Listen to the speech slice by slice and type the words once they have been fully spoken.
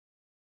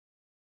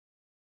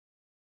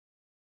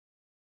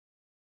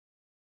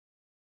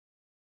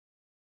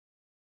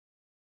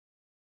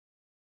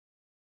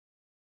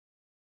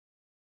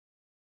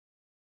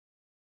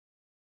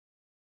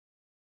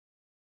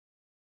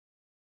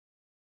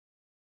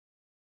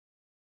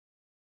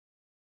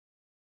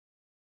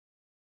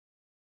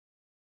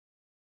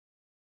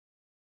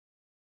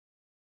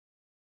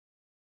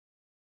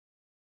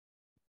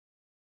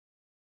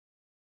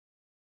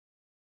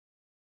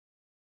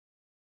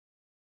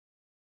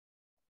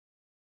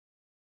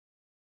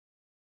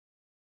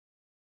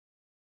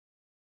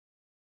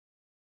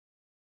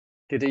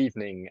Good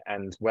evening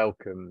and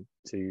welcome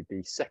to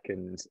the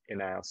second in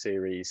our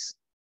series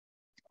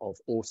of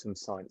autumn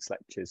science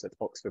lectures at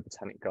Oxford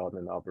Botanic Garden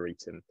and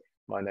Arboretum.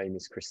 My name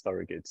is Chris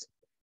Thorogood.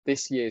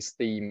 This year's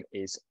theme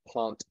is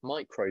plant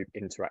microbe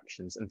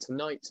interactions, and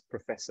tonight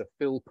Professor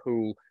Phil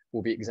Poole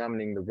will be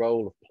examining the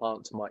role of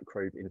plant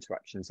microbe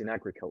interactions in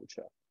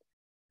agriculture.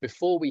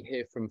 Before we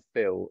hear from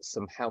Phil,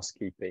 some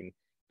housekeeping.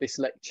 This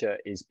lecture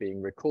is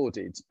being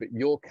recorded, but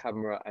your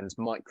camera and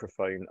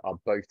microphone are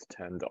both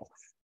turned off.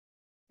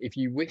 If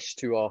you wish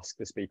to ask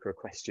the speaker a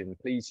question,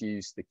 please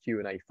use the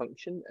Q&A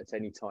function at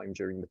any time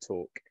during the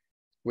talk.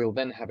 We'll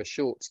then have a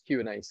short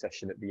Q&A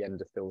session at the end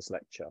of Phil's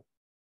lecture.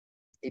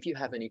 If you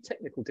have any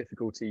technical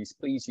difficulties,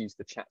 please use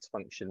the chat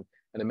function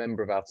and a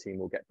member of our team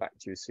will get back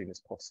to you as soon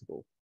as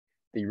possible.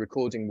 The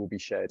recording will be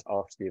shared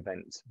after the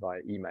event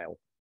via email.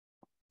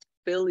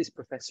 Phil is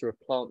Professor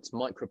of Plant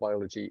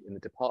Microbiology in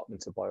the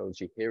Department of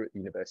Biology here at the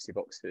University of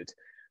Oxford,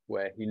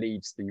 where he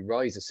leads the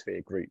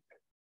Rhizosphere group.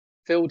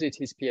 Phil did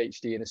his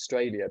PhD in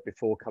Australia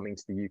before coming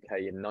to the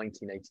UK in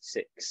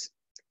 1986.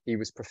 He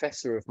was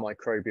Professor of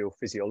Microbial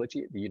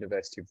Physiology at the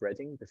University of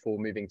Reading before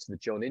moving to the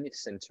John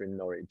Innes Centre in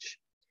Norwich.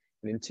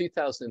 And in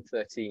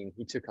 2013,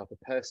 he took up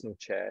a personal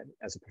chair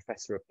as a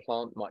Professor of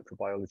Plant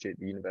Microbiology at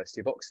the University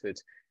of Oxford,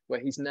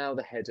 where he's now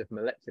the head of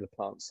molecular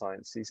plant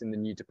sciences in the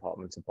new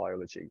Department of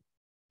Biology.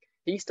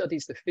 He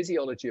studies the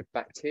physiology of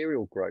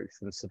bacterial growth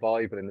and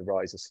survival in the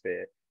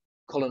rhizosphere,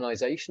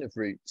 colonization of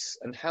roots,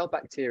 and how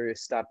bacteria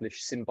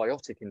establish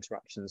symbiotic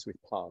interactions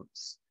with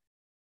plants.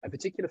 A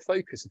particular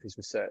focus of his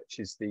research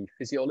is the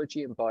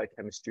physiology and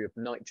biochemistry of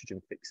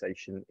nitrogen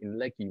fixation in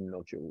legume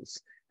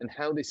nodules and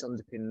how this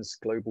underpins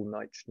global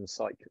nitrogen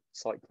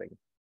cycling.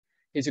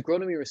 His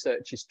agronomy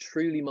research is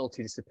truly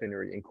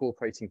multidisciplinary,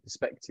 incorporating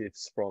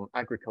perspectives from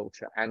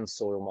agriculture and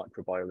soil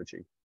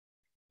microbiology.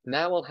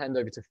 Now I'll hand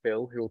over to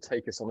Phil, who will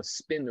take us on a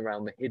spin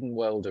around the hidden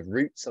world of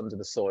roots under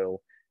the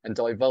soil and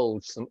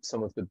divulge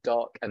some of the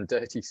dark and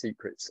dirty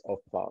secrets of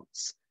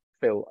plants.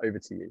 Phil, over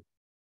to you.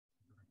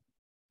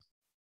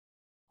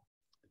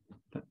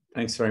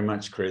 Thanks very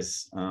much,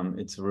 Chris.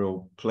 It's a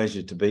real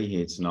pleasure to be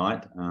here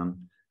tonight.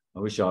 I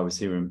wish I was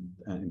here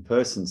in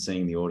person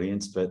seeing the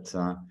audience, but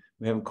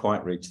we haven't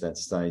quite reached that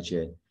stage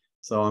yet.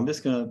 So I'm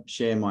just going to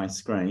share my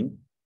screen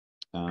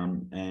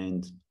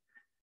and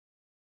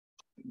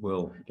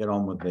we'll get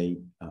on with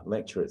the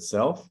lecture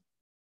itself.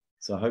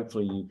 So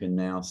hopefully you can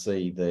now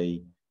see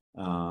the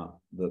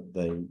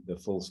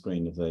full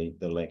screen of the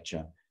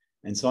lecture.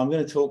 And so I'm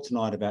going to talk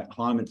tonight about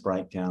climate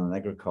breakdown in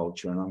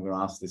agriculture, and I'm going to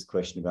ask this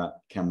question about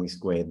can we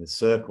square the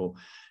circle?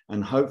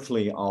 And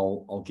hopefully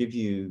I'll give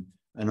you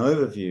an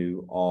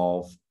overview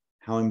of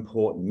how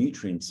important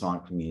nutrient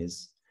cycling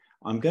is.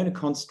 I'm going to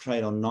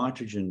concentrate on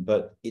nitrogen,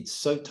 but it's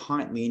so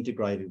tightly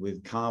integrated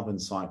with carbon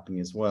cycling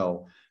as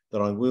well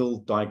that I will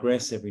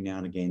digress every now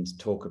and again to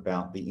talk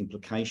about the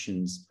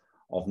implications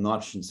of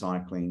nitrogen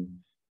cycling,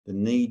 the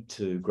need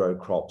to grow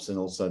crops, and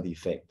also the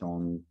effect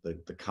on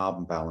the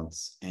carbon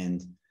balance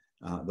and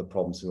the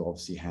problems we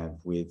obviously have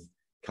with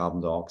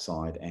carbon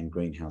dioxide and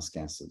greenhouse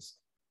gases.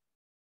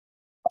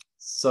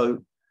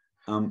 So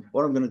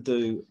what I'm going to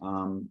do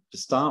to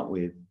start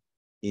with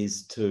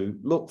is to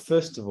look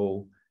first of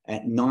all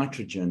at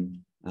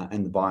nitrogen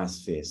and the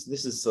biosphere. So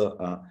this is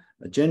a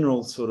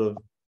general sort of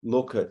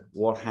look at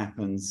what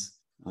happens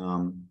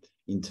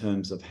in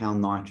terms of how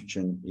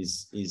nitrogen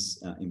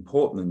is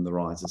important in the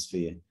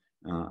rhizosphere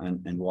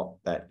and what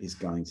that is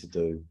going to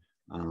do.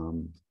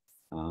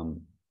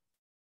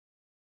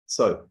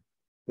 So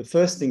the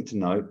first thing to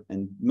note,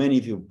 and many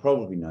of you will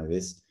probably know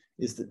this,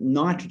 is that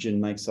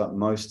nitrogen makes up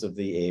most of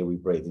the air we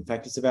breathe. In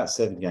fact, it's about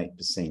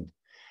 78%.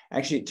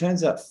 Actually, it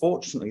turns out,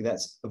 fortunately,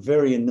 that's a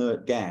very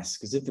inert gas,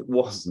 because if it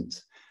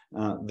wasn't,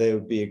 there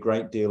would be a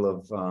great deal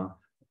of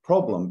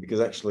problem, because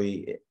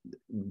actually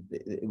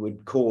it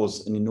would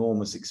cause an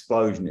enormous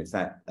explosion if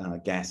that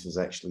gas was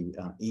actually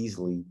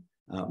easily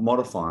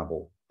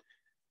modifiable.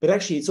 But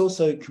actually, it's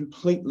also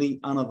completely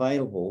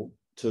unavailable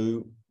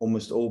to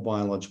almost all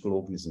biological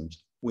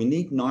organisms. We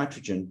need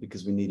nitrogen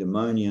because we need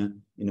ammonia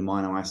in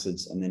amino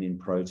acids and then in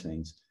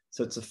proteins.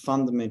 So it's a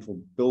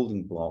fundamental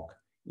building block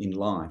in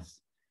life.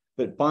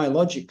 But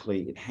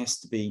biologically, it has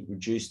to be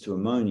reduced to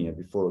ammonia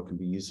before it can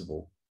be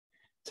usable.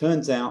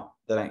 Turns out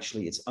that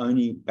actually it's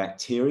only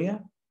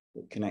bacteria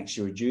that can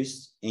actually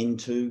reduce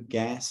N2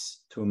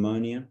 gas to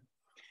ammonia.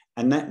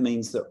 And that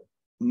means that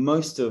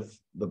most of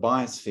the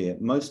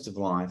biosphere, most of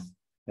life,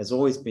 has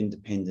always been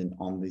dependent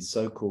on the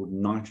so-called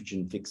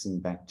nitrogen-fixing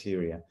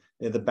bacteria.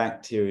 They're the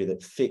bacteria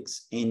that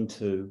fix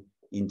N2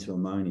 into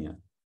ammonia.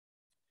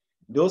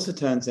 It also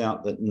turns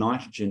out that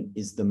nitrogen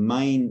is the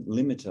main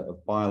limiter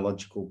of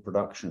biological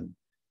production.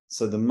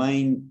 So the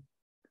main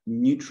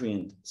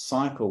nutrient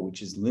cycle,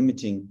 which is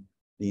limiting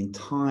the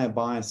entire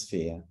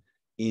biosphere,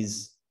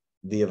 is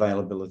the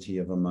availability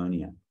of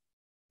ammonia.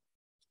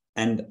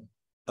 And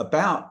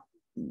about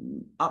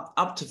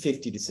up to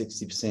 50 to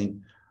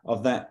 60%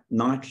 of that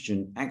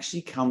nitrogen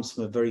actually comes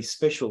from a very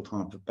special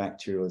type of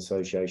bacterial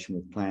association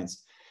with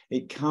plants.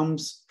 It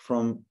comes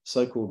from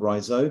so-called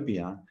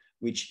rhizobia,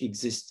 which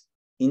exist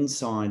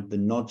inside the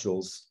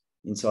nodules,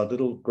 inside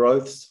little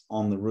growths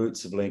on the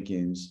roots of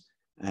legumes,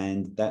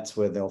 and that's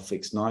where they'll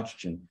fix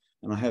nitrogen.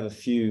 And I have a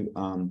few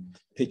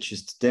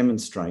pictures to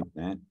demonstrate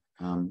that.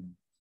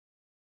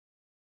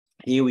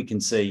 Here we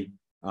can see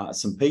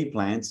some pea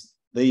plants.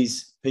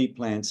 These pea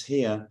plants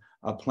here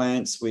are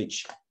plants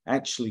which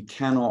actually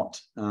cannot,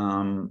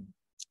 are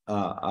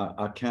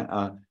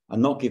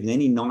not given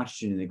any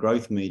nitrogen in the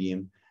growth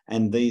medium,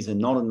 and these are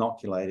not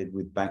inoculated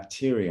with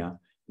bacteria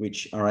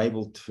which are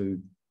able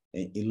to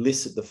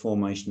elicit the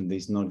formation of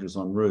these nodules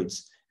on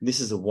roots.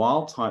 This is a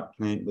wild type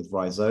plant with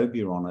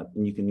rhizobia on it,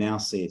 and you can now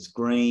see it's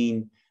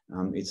green.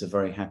 It's a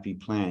very happy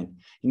plant.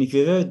 And if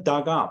you've ever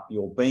dug up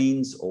your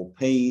beans or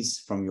peas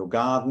from your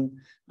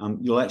garden,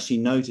 you'll actually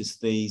notice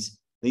these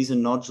are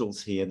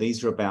nodules here.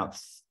 These are about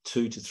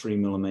 2 to 3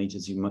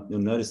 millimeters. You'll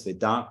notice they're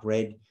dark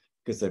red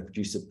because they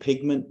produce a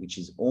pigment which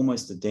is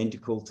almost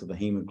identical to the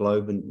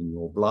hemoglobin in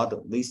your blood,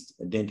 at least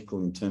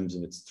identical in terms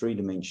of its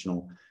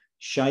three-dimensional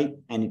shape,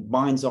 and it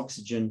binds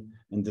oxygen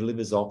and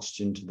delivers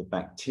oxygen to the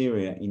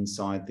bacteria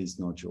inside these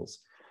nodules.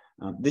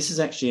 This is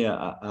actually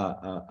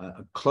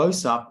a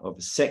close-up of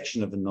a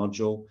section of a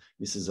nodule.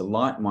 This is a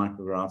light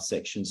micrograph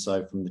section,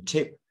 so from the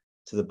tip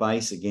to the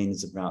base, again,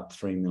 is about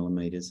 3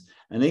 millimeters.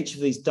 And each of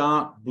these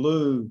dark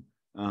blue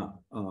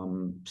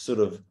sort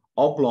of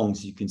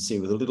oblongs you can see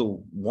with a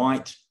little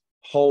white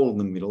hole in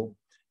the middle,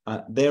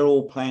 they're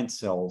all plant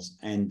cells,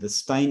 and the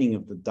staining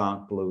of the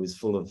dark blue is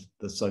full of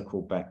the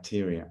so-called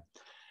bacteria.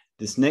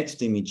 This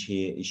next image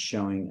here is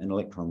showing an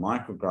electron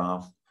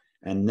micrograph,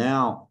 and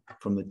now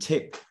from the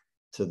tip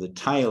to the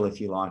tail, if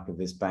you like, of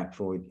this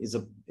bacteroid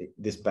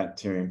this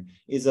bacterium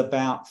is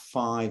about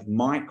 5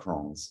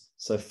 microns,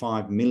 so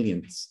 5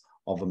 millionths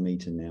of a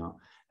meter now.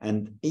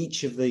 And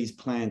each of these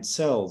plant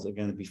cells are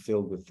going to be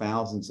filled with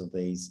thousands of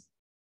these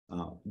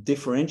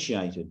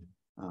differentiated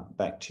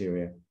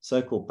bacteria,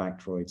 so-called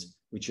bacteroids,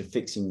 which are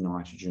fixing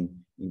nitrogen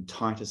in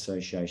tight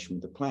association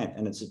with the plant.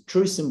 And it's a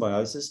true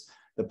symbiosis.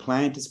 The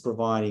plant is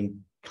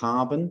providing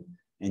carbon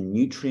and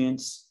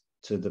nutrients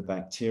to the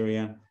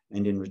bacteria,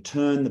 and in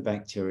return, the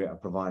bacteria are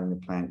providing the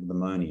plant with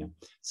ammonia.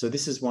 So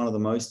this is one of the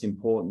most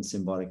important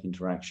symbiotic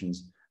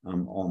interactions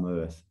on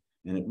Earth,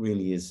 and it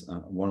really is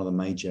one of the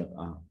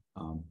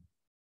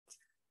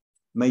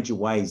major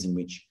ways in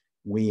which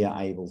we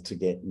are able to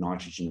get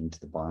nitrogen into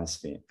the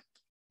biosphere.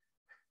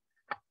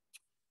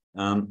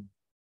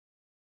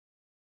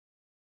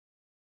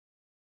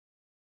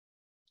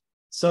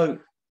 So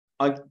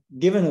I've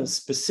given a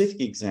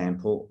specific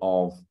example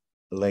of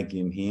the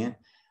legume here,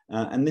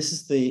 and this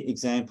is the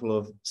example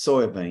of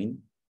soybean.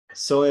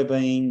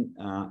 Soybean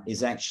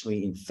is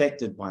actually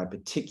infected by a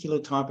particular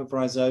type of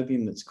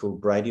rhizobium that's called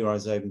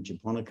Bradyrhizobium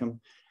japonicum.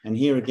 And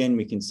here again,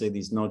 we can see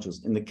these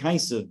nodules. In the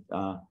case of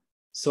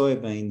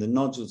soybean, the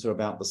nodules are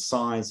about the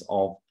size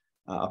of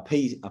a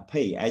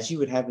pea, as you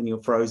would have in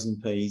your frozen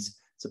peas.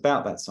 It's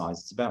about that size.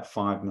 It's about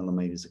 5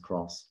 millimeters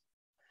across.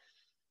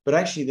 But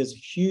actually, there's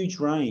a huge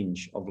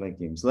range of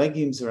legumes.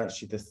 Legumes are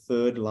actually the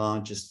 3rd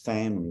largest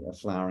family of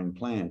flowering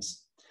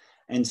plants.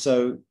 And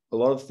so a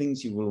lot of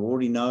things you will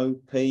already know: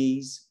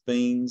 peas,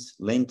 beans,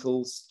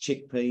 lentils,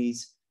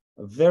 chickpeas,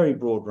 a very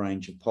broad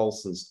range of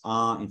pulses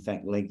are in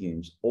fact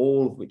legumes,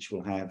 all of which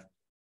will have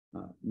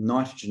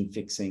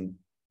nitrogen-fixing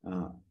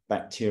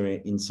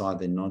bacteria inside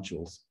their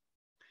nodules.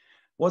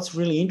 What's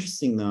really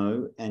interesting,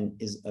 though, and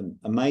is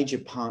a major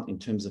part in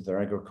terms of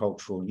their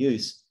agricultural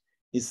use,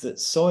 is that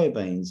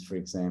soybeans, for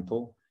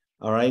example,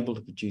 are able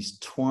to produce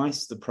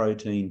twice the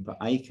protein per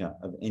acre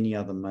of any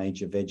other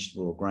major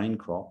vegetable or grain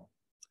crop,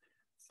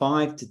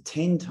 5 to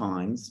 10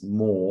 times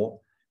more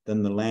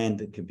than the land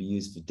that could be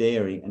used for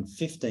dairy, and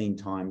 15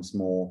 times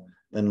more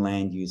than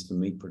land used for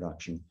meat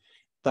production.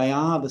 They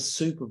are the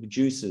super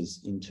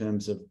producers in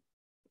terms of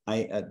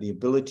the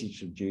ability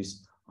to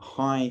produce a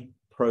high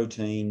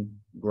protein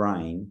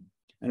grain.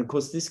 And of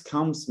course, this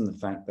comes from the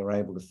fact they're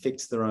able to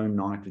fix their own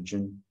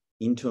nitrogen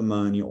into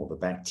ammonia, or the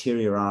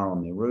bacteria are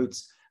on their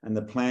roots, and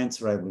the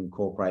plants are able to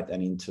incorporate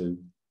that into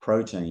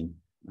protein.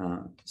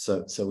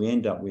 So we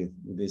end up with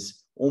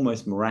this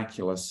almost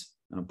miraculous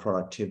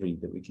productivity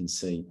that we can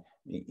see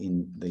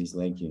in these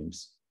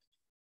legumes.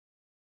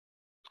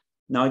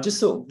 Now, I just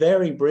thought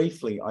very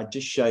briefly, I'd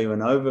just show you an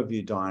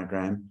overview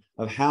diagram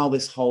of how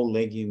this whole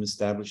legume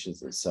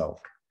establishes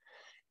itself.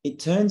 It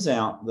turns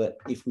out that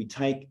if we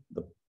take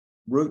the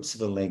roots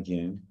of a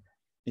legume,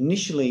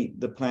 initially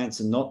the plants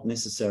are not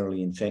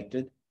necessarily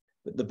infected,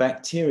 but the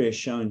bacteria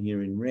shown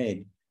here in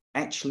red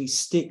actually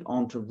stick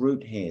onto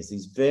root hairs,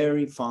 these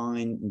very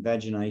fine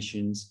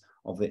invaginations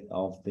of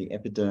the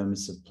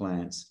epidermis of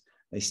plants.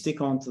 They stick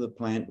onto the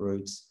plant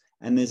roots,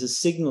 and there's a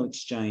signal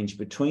exchange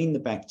between the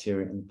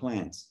bacteria and the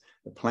plants.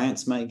 The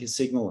plants make a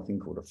signal, a thing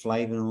called a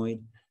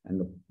flavonoid, and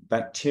the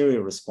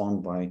bacteria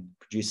respond by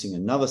producing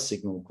another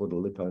signal called a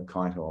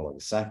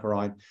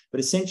lipoketooligosaccharide. But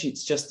essentially,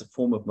 it's just a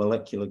form of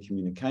molecular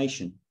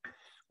communication.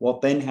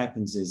 What then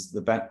happens is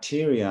the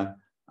bacteria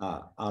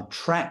are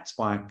trapped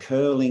by a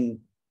curling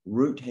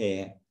root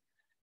hair.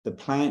 The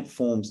plant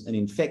forms an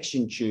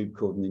infection tube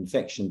called an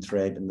infection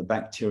thread, and the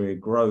bacteria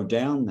grow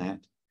down that.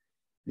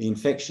 the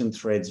infection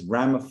threads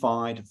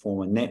ramify to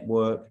form a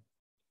network.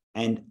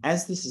 And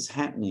as this is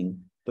happening,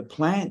 the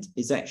plant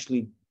is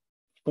actually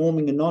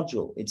forming a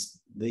nodule. It's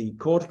the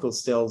cortical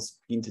cells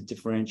begin to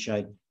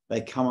differentiate.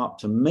 They come up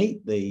to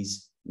meet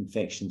these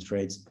infection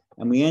threads,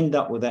 and we end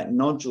up with that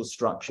nodule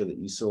structure that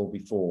you saw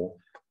before,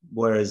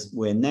 whereas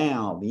where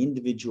now the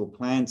individual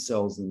plant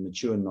cells in the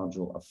mature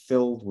nodule are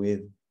filled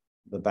with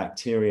the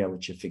bacteria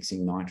which are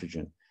fixing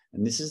nitrogen.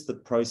 And this is the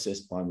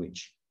process by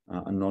which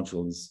a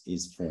nodule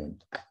is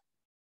formed.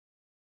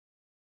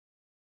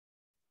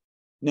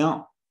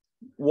 Now,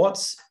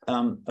 what's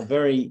a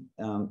very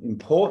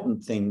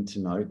important thing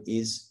to note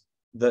is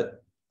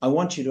that I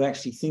want you to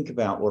actually think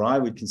about what I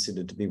would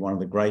consider to be one of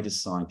the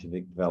greatest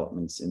scientific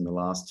developments in the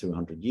last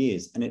 200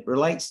 years, and it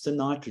relates to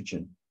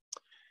nitrogen.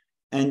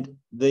 And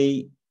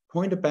the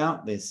point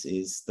about this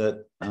is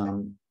that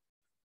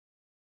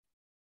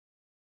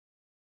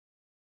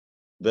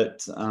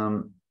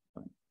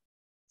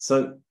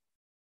so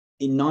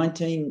in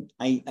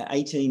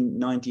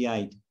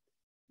 1898,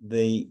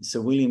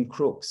 Sir William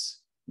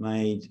Crookes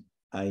made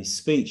a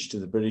speech to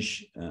the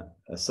British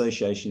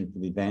Association for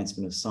the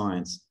Advancement of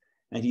Science,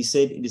 and he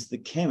said it is the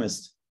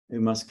chemist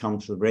who must come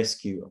to the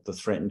rescue of the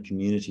threatened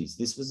communities.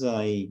 This was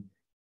a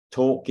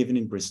talk given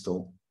in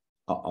Bristol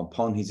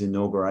upon his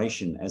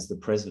inauguration as the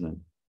president.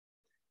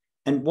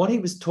 And what he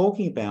was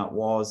talking about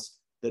was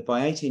that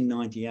by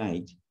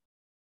 1898,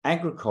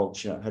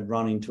 agriculture had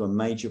run into a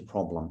major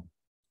problem.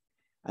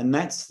 And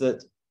that's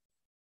that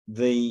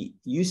the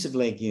use of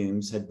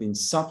legumes had been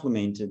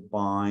supplemented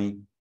by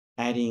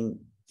adding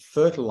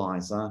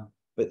fertilizer,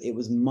 but it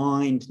was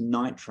mined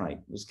nitrate.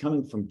 It was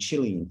coming from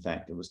Chile, in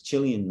fact. It was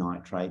Chilean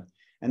nitrate.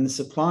 And the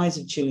supplies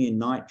of Chilean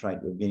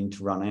nitrate were beginning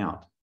to run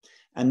out.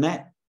 And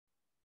that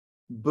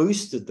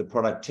boosted the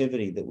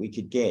productivity that we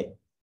could get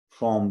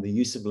from the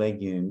use of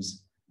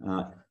legumes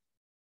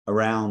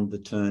around the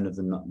turn of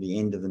the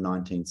end of the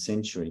 19th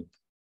century.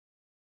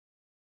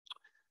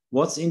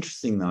 What's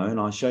interesting though, and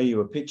I'll show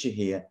you a picture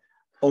here,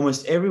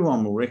 almost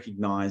everyone will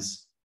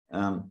recognize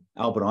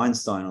Albert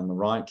Einstein on the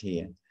right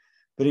here.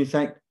 But in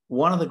fact,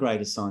 one of the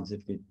greatest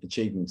scientific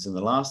achievements in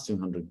the last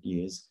 200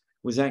 years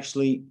was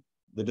actually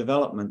the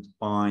development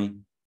by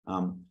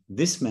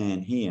this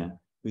man here,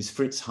 who's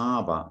Fritz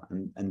Haber,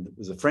 and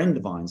was a friend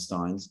of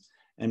Einstein's.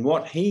 And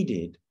what he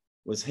did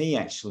was he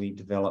actually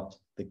developed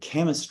the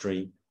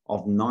chemistry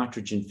of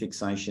nitrogen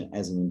fixation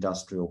as an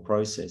industrial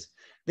process.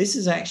 This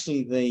is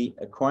actually the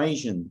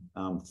equation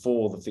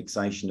for the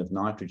fixation of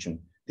nitrogen.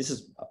 This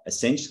is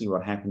essentially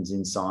what happens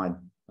inside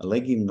a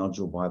legume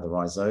nodule by the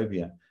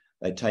rhizobia.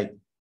 They take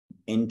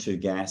N2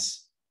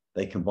 gas,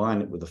 they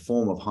combine it with a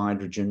form of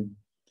hydrogen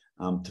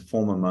to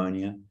form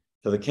ammonia.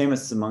 For the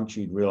chemists amongst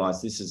you, you'd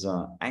realize this is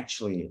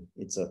actually,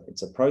 it's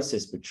a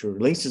process which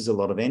releases a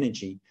lot of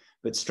energy,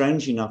 but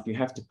strangely enough, you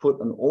have to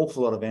put an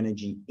awful lot of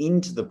energy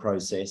into the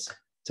process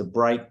to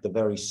break the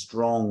very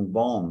strong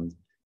bond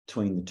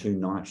between the two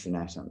nitrogen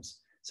atoms.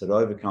 So to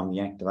overcome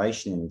the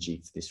activation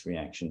energy for this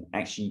reaction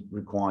actually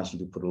requires you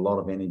to put a lot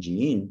of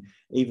energy in,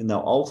 even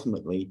though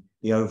ultimately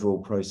the overall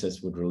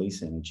process would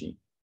release energy.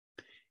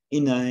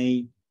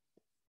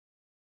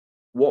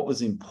 What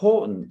was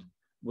important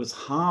was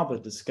Haber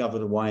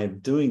discovered a way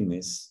of doing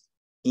this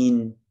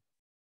in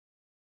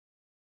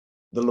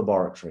the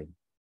laboratory,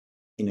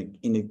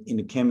 in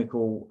a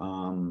chemical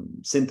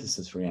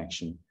synthesis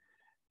reaction.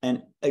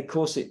 And of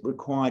course, it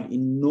required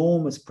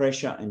enormous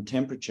pressure and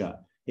temperature.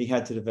 He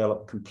had to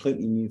develop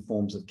completely new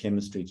forms of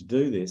chemistry to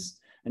do this.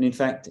 And in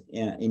fact,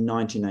 in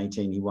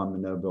 1918, he won the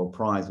Nobel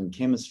Prize in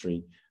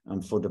Chemistry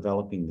for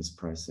developing this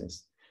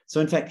process. So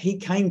in fact, he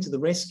came to the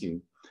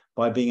rescue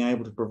by being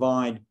able to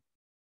provide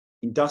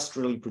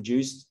industrially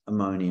produced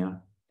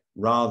ammonia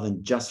rather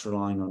than just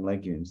relying on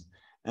legumes.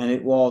 And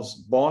it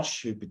was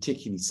Bosch who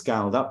particularly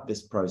scaled up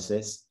this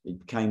process. It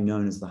became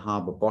known as the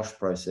Haber-Bosch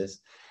process.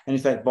 And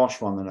in fact,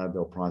 Bosch won the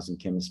Nobel Prize in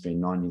Chemistry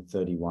in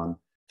 1931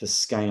 for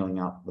scaling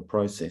up the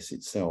process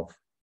itself.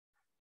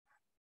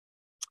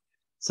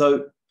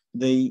 So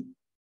the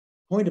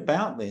point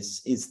about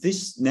this is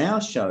this now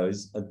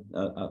shows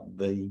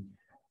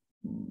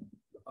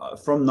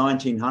from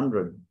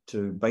 1900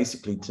 to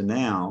basically to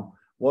now,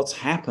 what's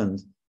happened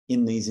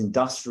in these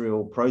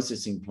industrial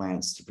processing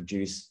plants to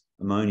produce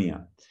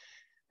ammonia.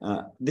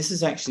 This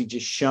is actually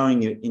just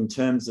showing you in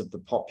terms of the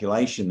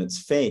population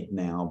that's fed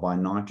now by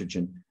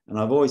nitrogen. And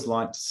I've always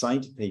liked to say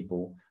to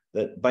people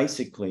that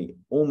basically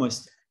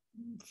almost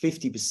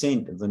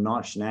 50% of the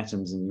nitrogen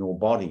atoms in your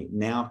body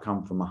now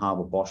come from a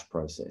Haber-Bosch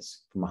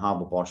process, from a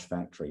Haber-Bosch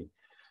factory.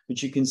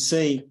 But you can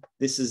see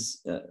this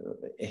is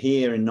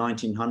here in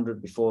 1900,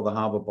 before the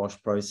Haber-Bosch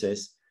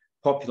process,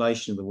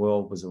 population of the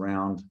world was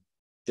around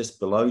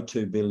just below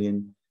 2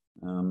 billion.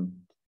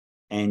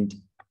 And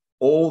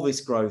all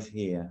this growth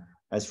here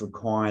has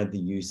required the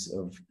use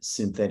of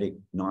synthetic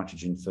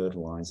nitrogen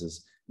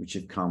fertilizers, which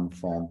have come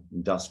from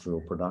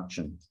industrial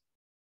production.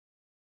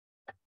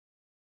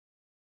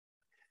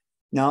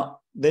 Now,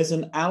 there's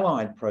an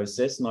allied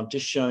process, and I've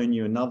just shown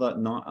you another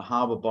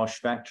Haber-Bosch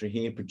factory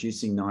here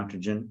producing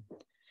nitrogen.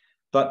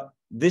 But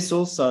This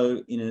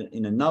also,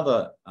 in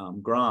another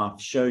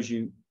graph, shows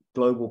you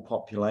global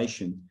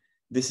population.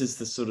 This is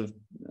the sort of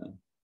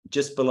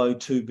just below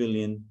 2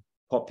 billion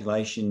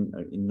population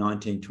in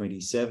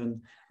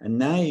 1927. And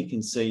now you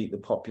can see the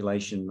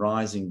population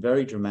rising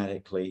very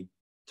dramatically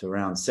to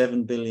around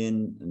 7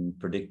 billion and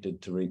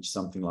predicted to reach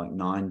something like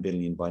 9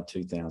 billion by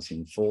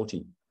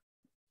 2040.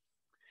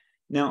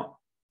 Now,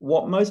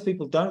 what most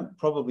people don't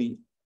probably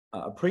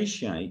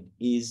appreciate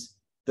is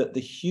that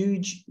the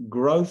huge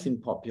growth in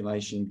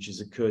population, which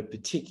has occurred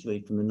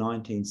particularly from the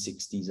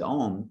 1960s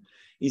on,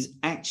 is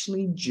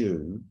actually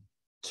due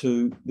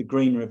to the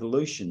Green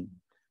Revolution.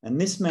 And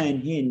this man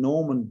here,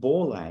 Norman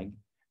Borlaug,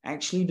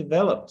 actually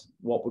developed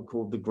what were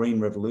called the Green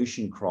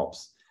Revolution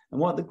crops. And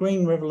what the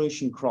Green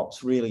Revolution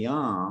crops really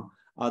are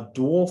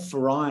dwarf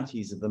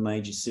varieties of the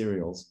major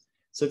cereals.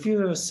 So if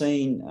you've ever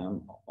seen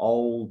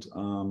old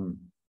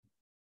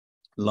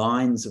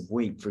lines of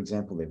wheat, for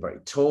example, they're very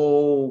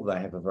tall, they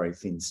have a very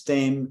thin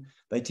stem,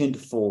 they tend to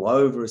fall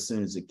over as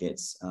soon as it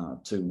gets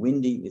too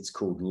windy. It's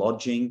called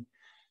lodging.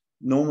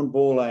 Norman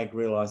Borlaug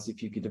realized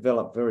if you could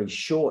develop very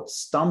short,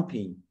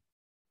 stumpy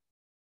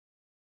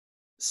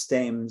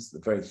stems,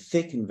 very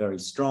thick and very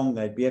strong,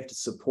 they'd be able to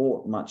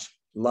support much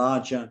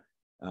larger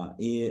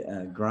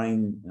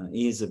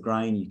ears of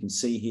grain. You can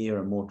see here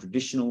a more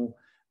traditional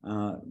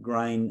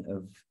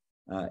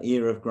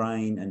ear of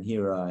grain, and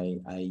here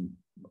a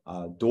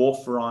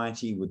dwarf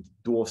variety with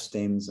dwarf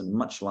stems and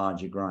much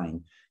larger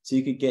grain. So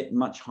you could get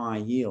much higher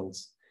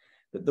yields.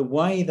 But the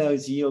way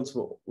those yields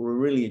were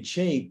really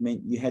achieved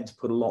meant you had to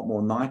put a lot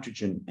more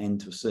nitrogen and,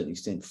 to a certain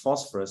extent,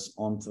 phosphorus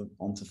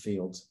onto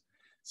fields.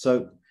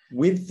 So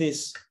with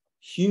this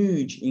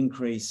huge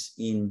increase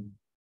in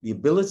the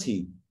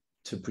ability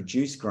to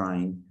produce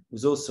grain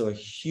was also a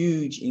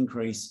huge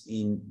increase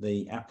in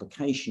the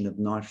application of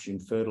nitrogen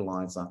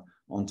fertilizer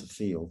onto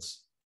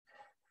fields.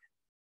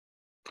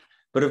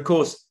 But of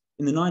course,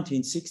 in the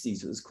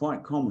 1960s, it was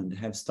quite common to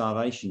have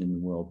starvation in the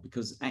world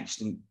because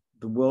actually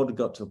the world had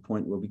got to a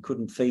point where we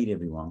couldn't feed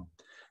everyone.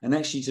 And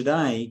actually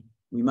today,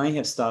 we may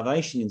have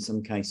starvation in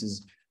some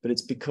cases, but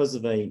it's because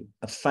of a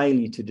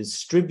failure to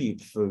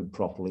distribute food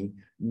properly,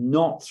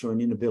 not through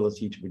an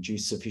inability to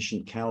produce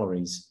sufficient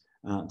calories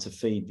to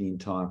feed the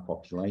entire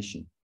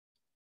population.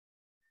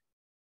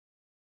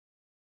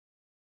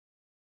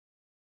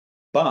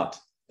 But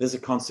there's a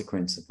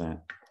consequence of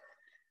that.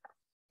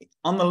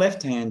 On the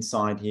left-hand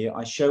side here,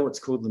 I show what's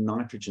called the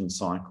nitrogen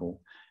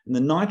cycle. And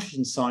the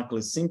nitrogen cycle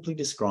is simply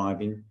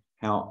describing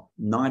how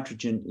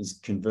nitrogen is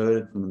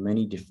converted from the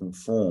many different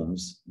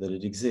forms that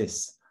it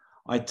exists.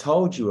 I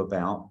told you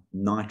about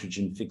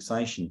nitrogen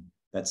fixation.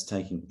 That's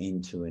taking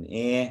N2 and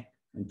air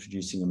and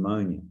producing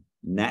ammonia.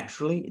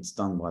 Naturally, it's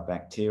done by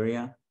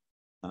bacteria.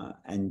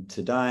 And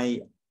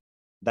today,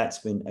 that's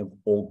been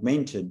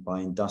augmented by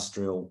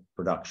industrial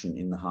production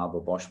in the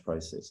Haber-Bosch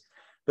process.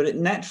 But it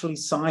naturally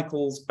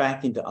cycles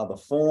back into other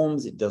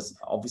forms. It does,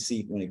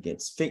 obviously, when it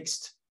gets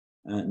fixed,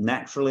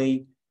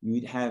 naturally,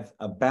 you'd have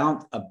a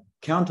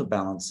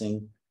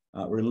counterbalancing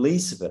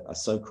release of it, a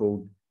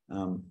so-called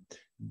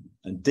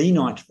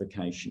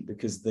denitrification,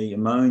 because the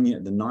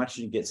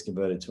nitrogen gets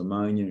converted to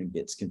ammonia and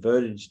gets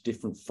converted to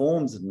different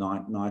forms of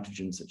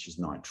nitrogen, such as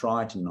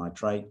nitrite and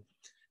nitrate,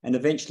 and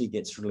eventually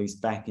gets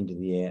released back into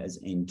the air as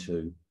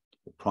N2,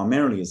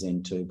 primarily as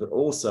N2, but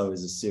also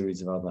as a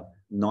series of other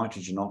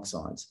nitrogen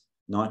oxides,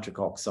 nitric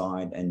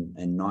oxide and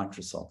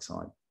nitrous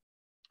oxide.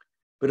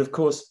 But of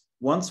course,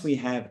 once we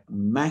have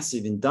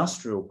massive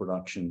industrial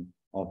production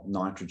of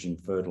nitrogen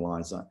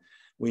fertilizer,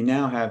 we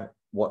now have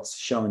what's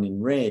shown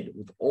in red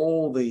with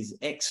all these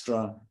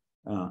extra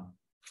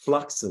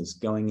fluxes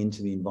going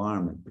into the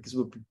environment because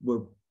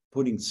we're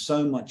putting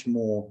so much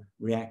more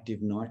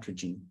reactive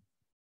nitrogen.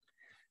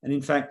 And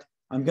in fact,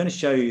 I'm going to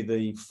show you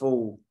the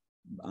full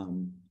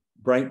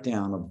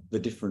breakdown of the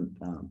different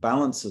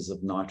balances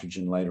of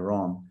nitrogen later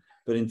on.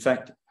 But in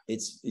fact,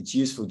 it's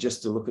useful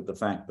just to look at the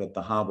fact that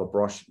the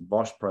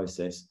Haber-Bosch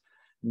process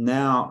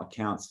now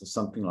accounts for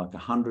something like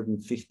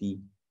 150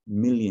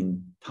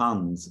 million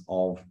tons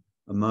of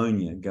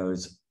ammonia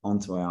goes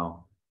onto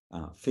our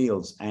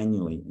fields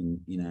annually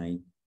in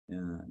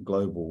a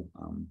global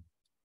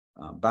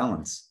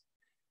balance.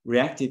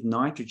 Reactive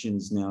nitrogen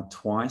is now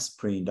twice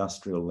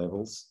pre-industrial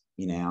levels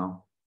in our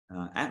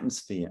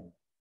atmosphere.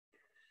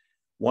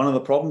 One of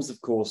the problems,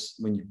 of course,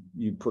 when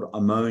you put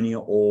ammonia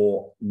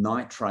or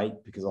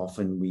nitrate, because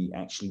often we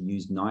actually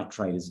use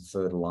nitrate as a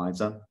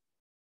fertilizer,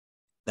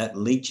 that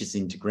leaches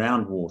into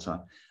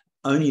groundwater.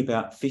 Only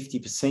about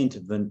 50%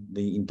 of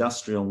the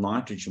industrial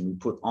nitrogen we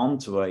put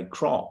onto a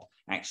crop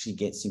actually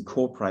gets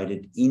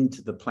incorporated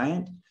into the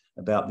plant.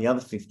 About the other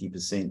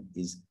 50%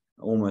 is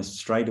almost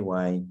straight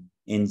away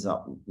ends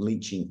up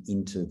leaching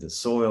into the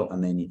soil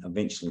and then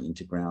eventually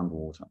into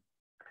groundwater.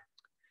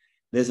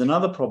 There's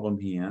another problem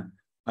here.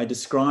 I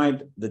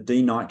described the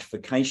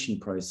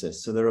denitrification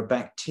process. So there are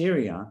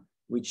bacteria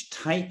which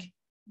take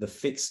the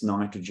fixed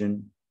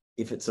nitrogen.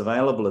 If it's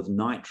available as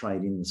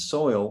nitrate in the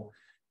soil,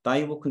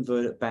 they will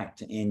convert it back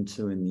to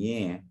N2 in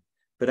the air.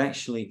 But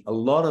actually, a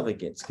lot of it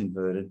gets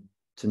converted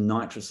to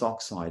nitrous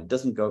oxide. It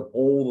doesn't go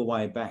all the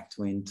way back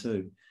to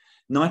N2.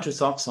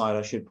 Nitrous oxide,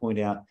 I should point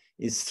out,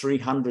 is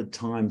 300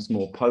 times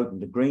more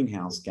potent a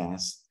greenhouse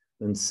gas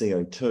than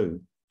CO2.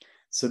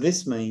 So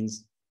this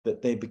means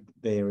that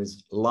there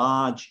is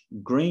large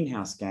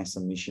greenhouse gas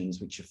emissions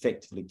which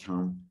effectively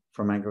come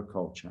from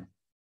agriculture.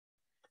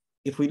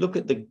 If we look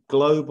at the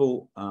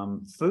global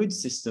food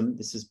system,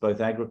 this is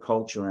both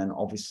agriculture and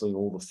obviously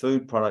all the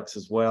food products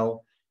as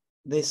well,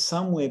 there's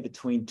somewhere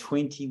between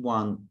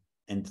 21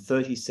 and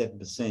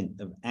 37%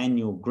 of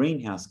annual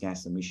greenhouse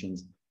gas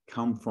emissions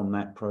come from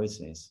that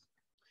process.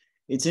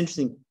 It's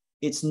interesting,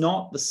 it's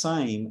not the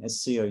same as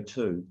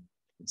CO2.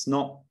 It's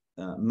not,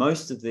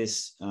 most of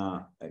this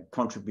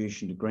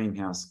contribution to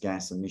greenhouse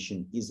gas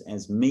emission is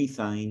as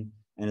methane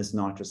and as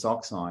nitrous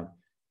oxide.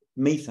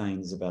 Methane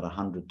is about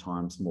 100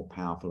 times more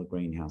powerful a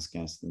greenhouse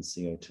gas than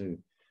CO2.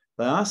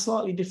 They are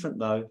slightly different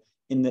though,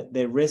 in that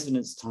their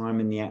residence time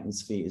in the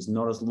atmosphere is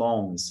not as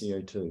long as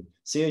CO2.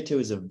 CO2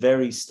 is a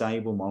very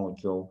stable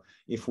molecule.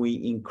 If we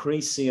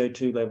increase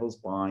CO2 levels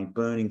by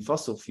burning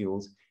fossil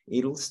fuels,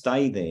 it'll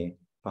stay there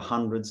for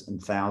hundreds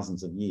and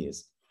thousands of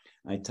years.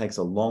 It takes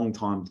a long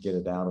time to get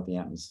it out of the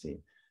atmosphere,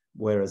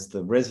 whereas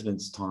the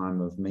residence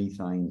time of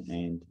methane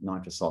and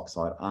nitrous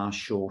oxide are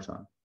shorter.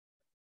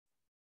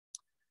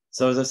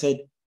 So as I said,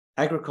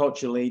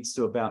 agriculture leads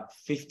to about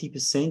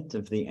 50%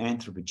 of the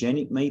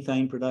anthropogenic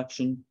methane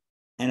production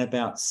and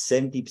about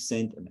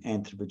 70% of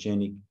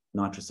anthropogenic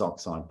nitrous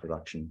oxide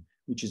production,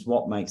 which is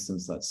what makes them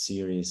such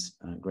serious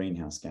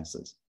greenhouse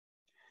gases.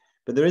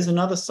 But there is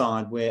another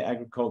side where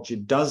agriculture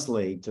does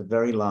lead to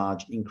very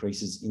large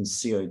increases in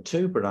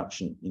CO2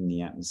 production in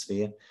the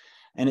atmosphere,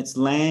 and its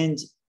land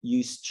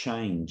use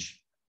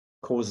change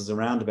causes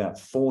around about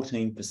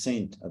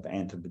 14% of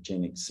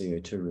anthropogenic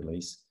CO2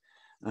 release,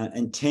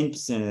 and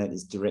 10% of that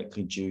is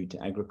directly due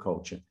to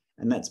agriculture.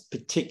 And that's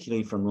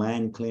particularly from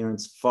land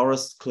clearance,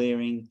 forest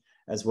clearing,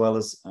 as well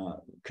as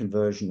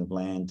conversion of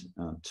land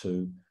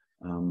to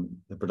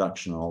the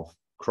production of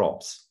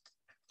crops.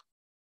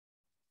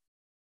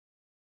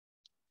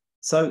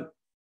 So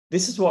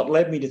this is what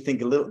led me to think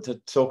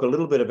to talk a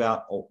little bit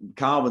about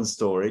carbon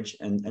storage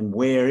and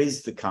where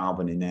is the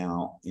carbon in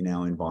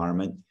our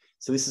environment.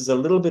 So this is a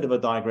little bit of a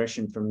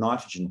digression from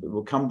nitrogen, but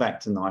we'll come back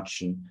to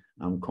nitrogen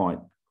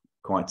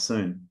quite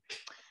soon.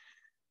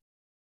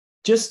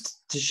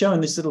 Just to show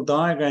in this little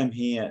diagram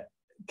here,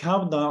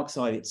 carbon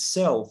dioxide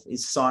itself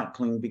is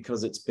cycling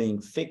because it's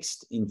being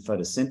fixed in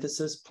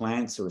photosynthesis.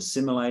 Plants are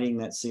assimilating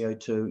that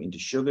CO2 into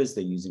sugars.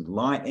 They're using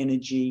light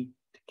energy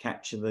to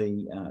capture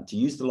to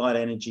use the light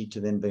energy to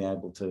then be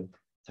able to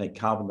take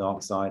carbon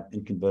dioxide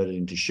and convert it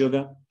into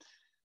sugar.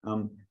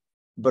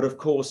 But of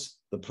course,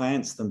 the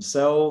plants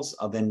themselves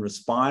are then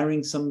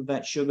respiring some of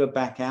that sugar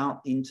back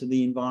out into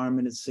the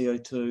environment as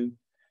CO2.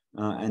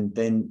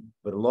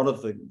 But a lot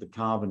of the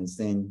carbon is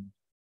then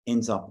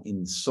ends up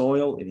in the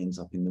soil, it ends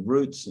up in the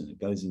roots, and it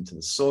goes into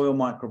the soil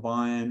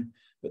microbiome.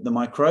 But the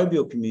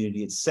microbial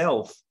community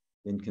itself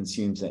then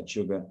consumes that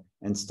sugar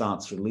and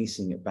starts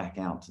releasing it back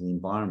out to the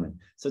environment.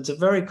 So it's a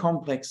very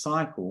complex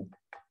cycle,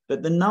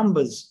 but the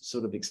numbers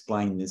sort of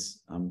explain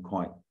this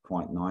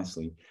quite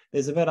nicely.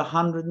 There's about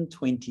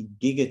 120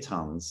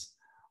 gigatons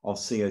of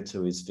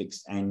CO2 is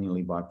fixed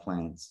annually by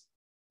plants.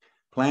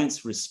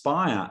 Plants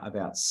respire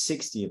about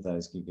 60 of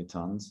those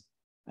gigatons,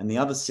 and the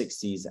other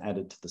 60 is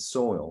added to the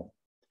soil.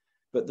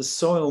 But the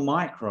soil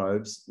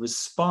microbes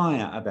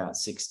respire about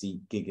 60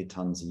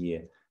 gigatons a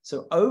year.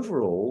 So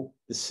overall,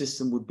 the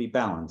system would be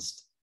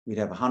balanced. We'd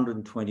have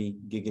 120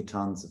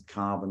 gigatons of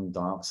carbon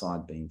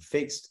dioxide being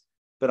fixed,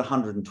 but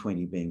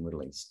 120 being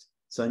released.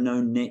 So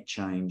no net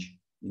change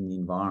in the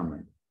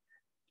environment.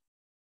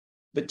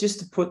 But just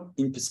to put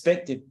in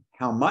perspective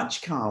how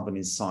much carbon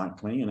is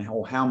cycling and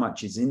how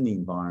much is in the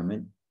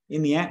environment,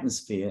 in the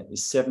atmosphere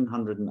is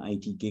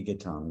 780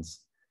 gigatons.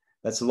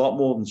 That's a lot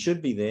more than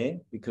should be there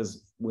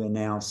because we're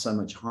now so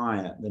much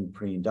higher than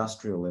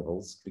pre-industrial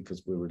levels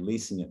because we're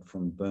releasing it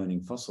from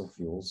burning fossil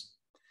fuels.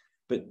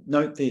 But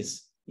note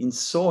this, in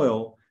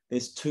soil,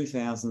 there's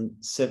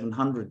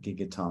 2,700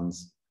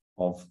 gigatons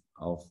of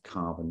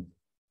carbon.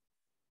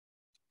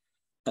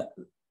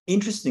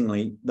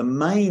 Interestingly, the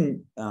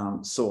main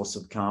source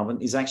of carbon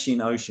is actually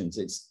in oceans.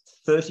 It's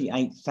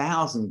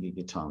 38,000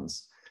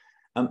 gigatons.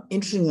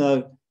 Interesting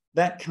though,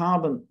 that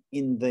carbon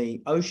in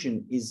the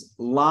ocean is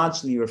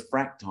largely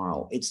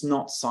refractile. It's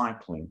not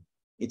cycling.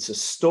 It's a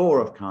store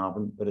of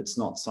carbon, but it's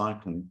not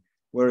cycling.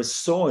 Whereas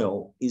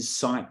soil is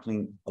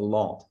cycling a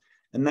lot.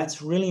 And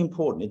that's really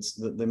important. It's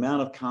the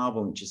amount of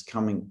carbon which is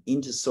coming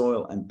into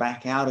soil and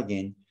back out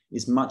again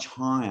is much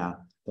higher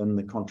than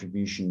the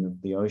contribution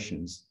of the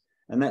oceans.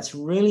 And that's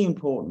really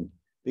important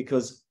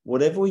because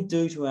whatever we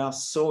do to our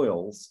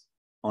soils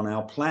on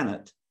our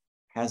planet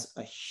has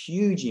a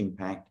huge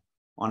impact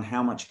on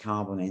how much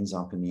carbon ends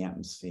up in the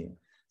atmosphere.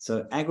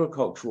 So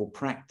agricultural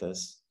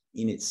practice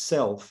in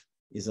itself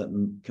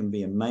can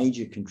be a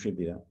major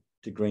contributor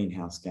to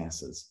greenhouse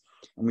gases.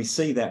 And we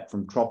see that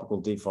from tropical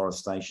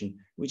deforestation,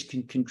 which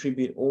can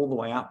contribute all the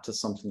way up to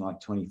something like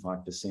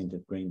 25%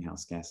 of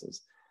greenhouse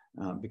gases.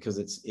 because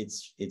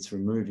it's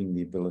removing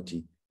the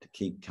ability to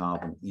keep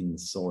carbon in the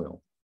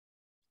soil.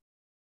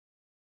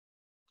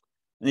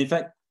 And in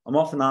fact, I'm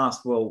often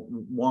asked, well,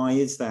 why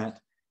is that?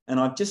 And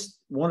I've just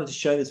wanted to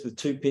show this with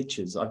two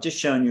pictures. I've just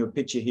shown you a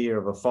picture here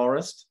of a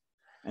forest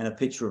and a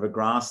picture of a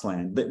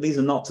grassland. But these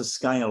are not to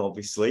scale,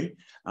 obviously.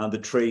 The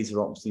trees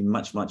are obviously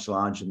much, much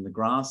larger than the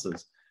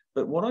grasses.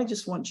 But what I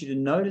just want you to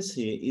notice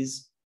here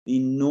is the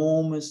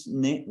enormous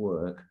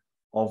network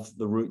of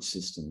the root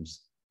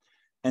systems.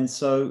 And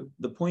so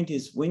the point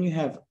is, when you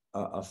have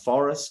a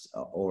forest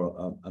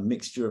or a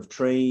mixture of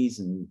trees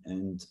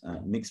and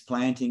mixed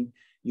planting,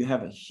 you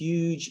have a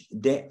huge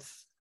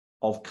depth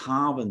of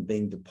carbon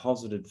being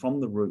deposited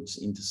from the roots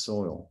into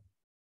soil.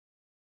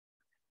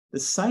 The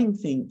same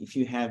thing if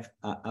you have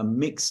a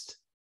mixed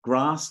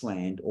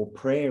grassland or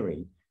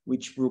prairie,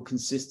 which will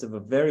consist of a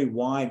very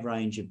wide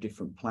range of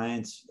different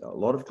plants, a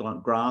lot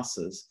of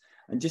grasses,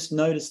 and just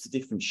notice the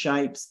different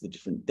shapes, the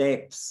different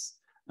depths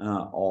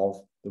of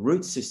the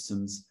root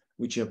systems,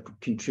 which are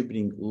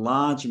contributing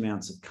large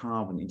amounts of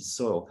carbon into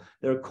soil.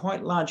 There are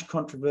quite large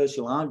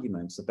controversial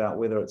arguments about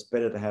whether it's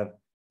better to have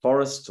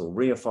forests or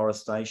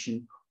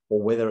reforestation,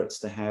 or whether it's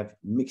to have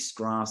mixed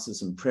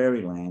grasses and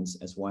prairie lands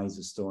as ways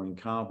of storing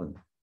carbon.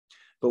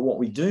 But what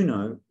we do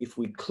know, if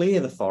we clear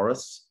the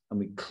forests and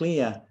we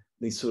clear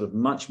these sort of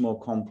much more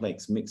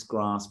complex mixed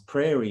grass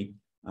prairie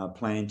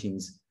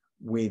plantings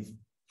with,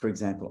 for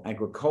example,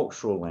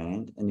 agricultural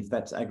land, and if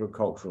that's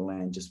agricultural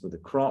land just with a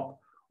crop,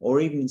 or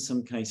even in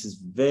some cases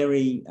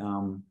very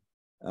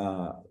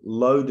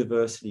low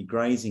diversity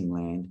grazing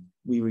land,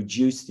 we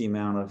reduce the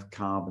amount of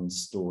carbon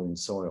stored in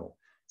soil.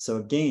 So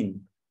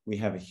again, we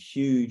have a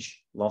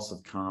huge loss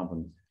of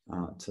carbon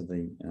to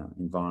the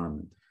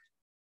environment.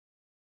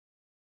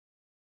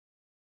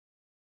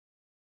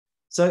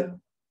 So,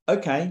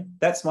 okay,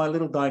 that's my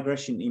little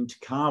digression into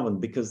carbon,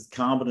 because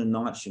carbon and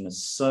nitrogen are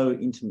so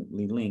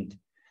intimately linked.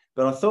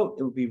 But I thought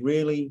it would be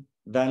really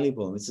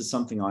valuable, and this is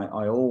something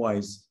I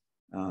always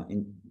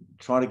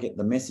try to get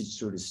the message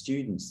through to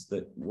students,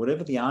 that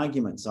whatever the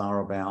arguments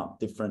are about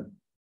different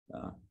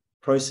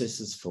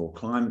processes for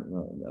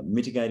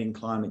mitigating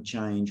climate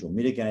change or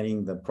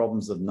mitigating the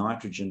problems of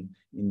nitrogen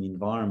in the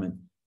environment,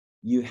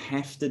 you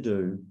have to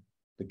do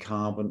the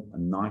carbon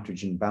and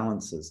nitrogen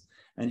balances.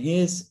 And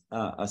here's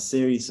a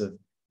series of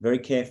very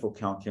careful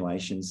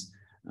calculations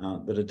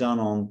that are done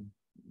on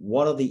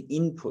what are the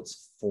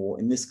inputs for,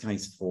 in this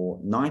case, for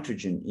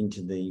nitrogen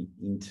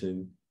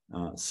into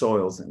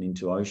soils and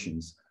into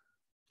oceans.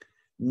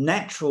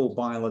 Natural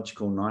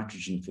biological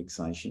nitrogen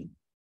fixation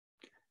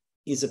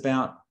is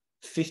about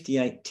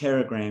 58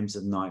 teragrams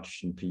of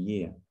nitrogen per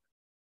year.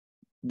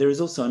 There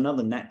is also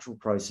another natural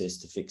process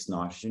to fix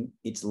nitrogen.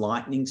 It's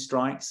lightning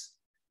strikes.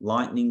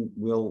 Lightning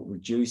will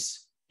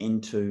reduce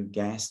N2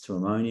 gas to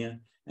ammonia,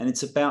 and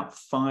it's about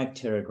 5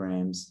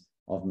 teragrams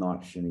of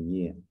nitrogen a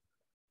year.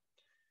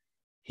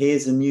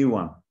 Here's a new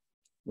one.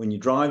 When you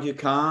drive your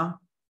car,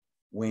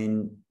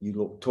 when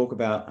you talk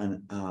about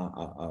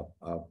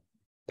a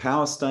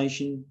power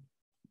station,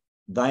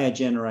 they are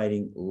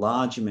generating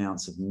large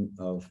amounts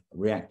of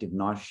reactive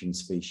nitrogen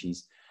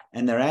species,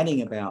 and they're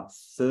adding about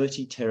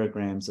 30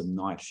 teragrams of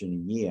nitrogen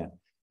a year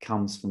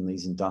comes from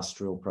these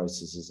industrial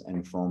processes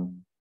and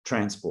from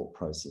transport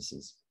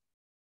processes.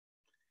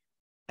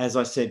 As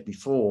I said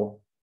before,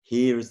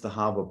 here is the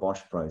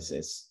Haber-Bosch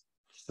process.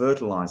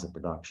 Fertilizer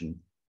production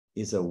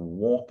is a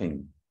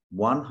whopping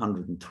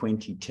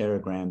 120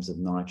 teragrams of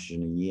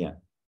nitrogen a year.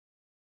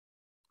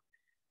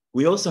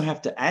 We also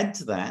have to add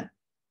to that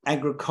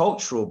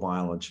agricultural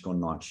biological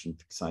nitrogen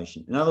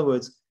fixation. In other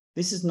words,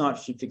 this is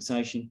nitrogen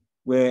fixation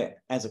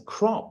where, as a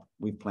crop,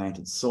 we've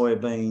planted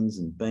soybeans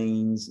and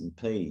beans and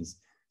peas.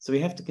 So we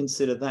have to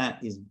consider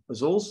that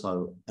as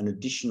also an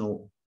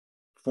additional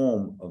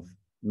form of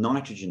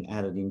nitrogen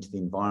added into the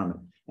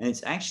environment. And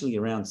it's actually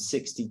around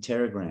 60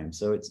 teragrams.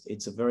 So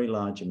it's a very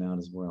large amount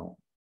as well.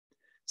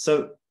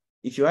 So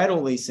if you add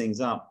all these things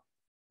up,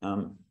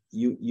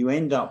 you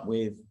end up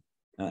with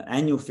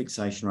annual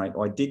fixation rate.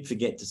 I did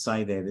forget to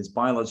say there's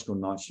biological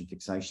nitrogen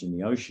fixation in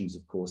the oceans,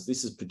 of course.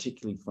 This is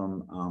particularly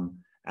from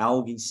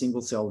algae,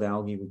 single-celled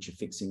algae, which are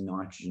fixing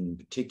nitrogen in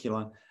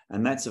particular.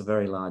 And that's a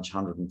very large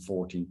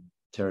 140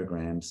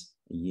 teragrams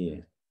a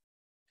year.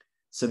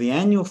 So the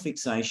annual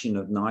fixation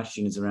of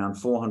nitrogen is around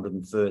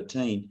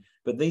 413,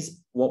 but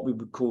these, what we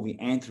would call the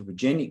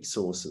anthropogenic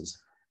sources,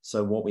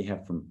 so what we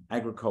have from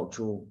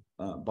agricultural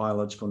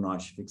biological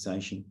nitrogen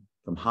fixation,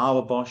 from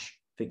Haber-Bosch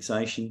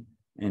fixation,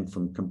 and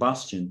from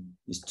combustion,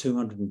 is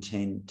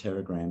 210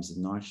 teragrams of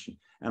nitrogen.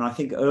 And I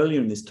think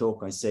earlier in this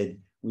talk, I said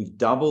we've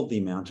doubled the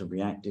amount of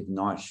reactive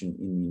nitrogen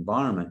in the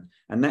environment,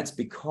 and that's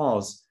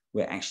because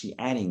we're actually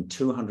adding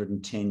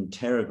 210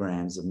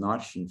 teragrams of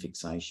nitrogen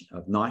fixation,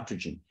 of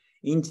nitrogen,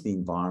 into the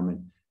environment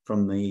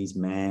from these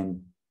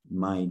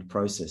man-made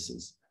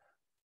processes.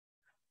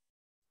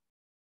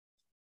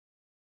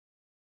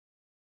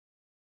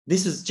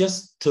 This is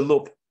just to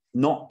look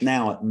not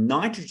now at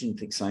nitrogen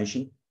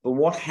fixation, but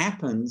what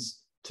happens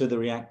to the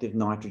reactive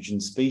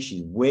nitrogen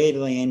species. Where do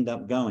they end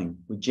up going?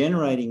 We're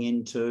generating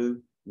N2,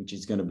 which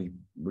is going to be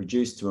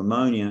reduced to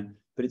ammonia,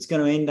 but it's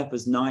going to end up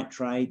as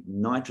nitrate,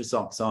 nitrous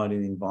oxide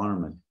in the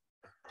environment.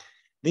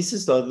 This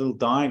is a little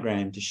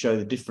diagram to show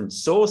the different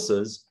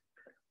sources,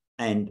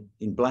 and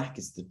in black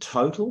is the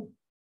total,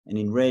 and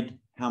in red,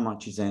 how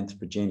much is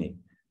anthropogenic.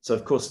 So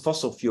of course,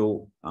 fossil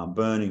fuel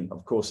burning,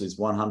 of course, is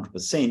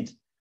 100%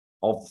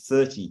 of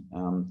 30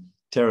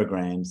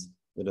 teragrams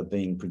that are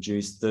being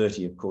produced.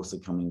 30, of course, are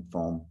coming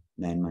from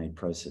man-made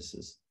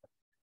processes.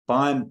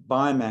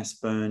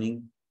 Biomass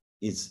burning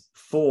is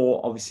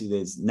 4. Obviously,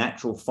 there's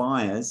natural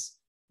fires,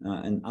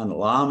 and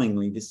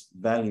alarmingly, this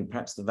value,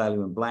 perhaps the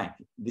value in black,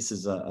 this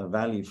is a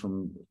value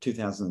from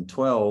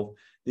 2012.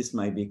 This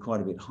may be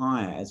quite a bit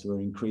higher as we're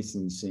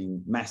increasingly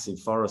seeing massive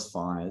forest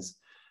fires,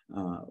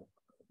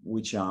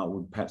 which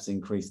would perhaps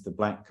increase the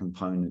black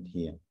component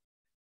here.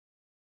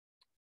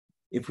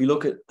 If we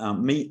look at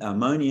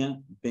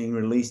ammonia being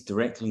released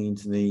directly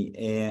into the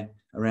air,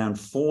 around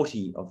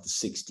 40 of the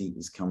 60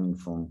 is coming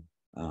from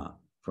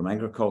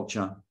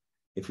agriculture.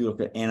 If we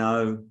look at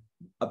NO,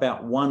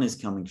 about 1 is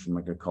coming from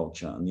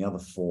agriculture and the other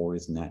 4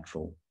 is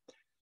natural.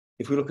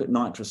 If we look at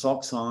nitrous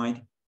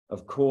oxide,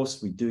 of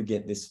course, we do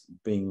get this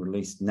being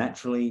released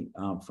naturally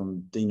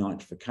from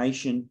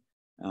denitrification,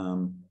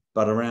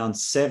 but around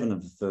 7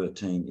 of the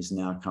 13 is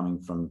now coming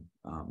from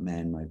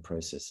man-made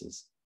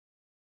processes.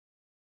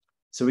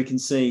 So we can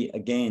see,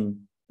 again,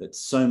 that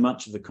so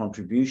much of the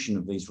contribution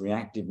of these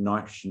reactive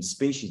nitrogen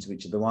species,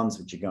 which are the ones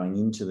which are going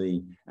into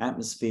the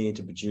atmosphere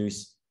to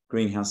produce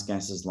greenhouse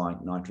gases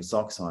like nitrous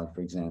oxide, for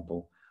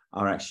example,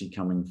 are actually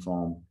coming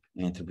from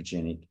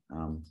anthropogenic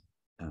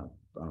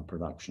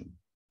production.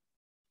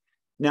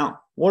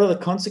 Now, what are the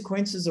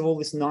consequences of all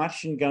this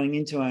nitrogen going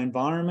into our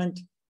environment?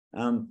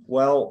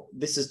 Well,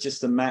 this is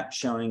just a map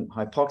showing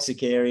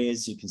hypoxic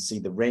areas. You can see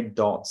the red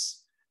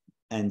dots,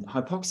 and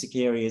hypoxic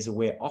areas are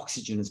where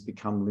oxygen has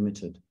become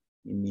limited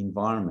in the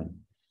environment.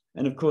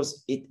 And of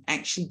course, it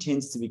actually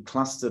tends to be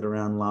clustered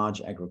around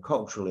large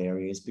agricultural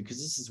areas because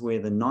this is where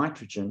the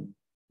nitrogen,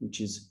 which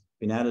has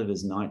been added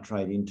as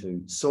nitrate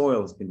into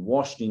soil, has been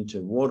washed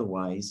into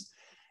waterways.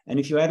 And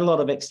if you add a lot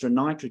of extra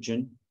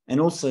nitrogen, and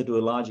also to a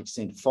large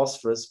extent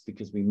phosphorus,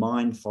 because we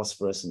mine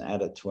phosphorus and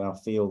add it to our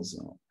fields,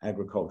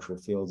 agricultural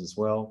fields as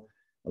well,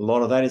 a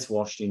lot of that is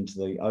washed into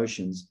the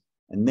oceans.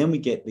 And then we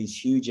get these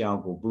huge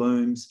algal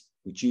blooms,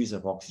 which use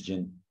up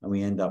oxygen, and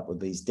we end up with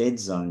these dead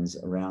zones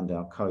around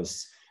our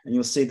coasts. And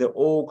you'll see they're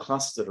all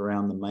clustered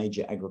around the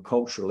major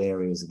agricultural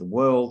areas of the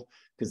world,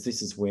 because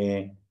this is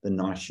where the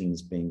nitrogen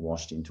is being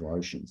washed into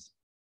oceans.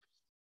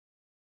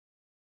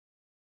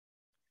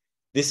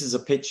 This is a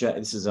picture,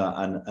 this is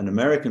an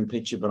American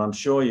picture, but I'm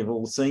sure you've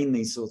all seen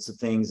these sorts of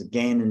things.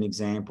 Again, an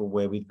example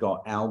where we've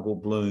got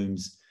algal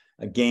blooms.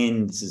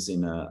 Again, this is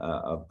in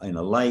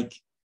a lake,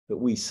 but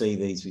we see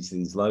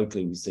these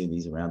locally. We see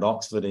these around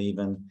Oxford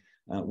even,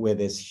 where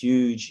there's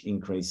huge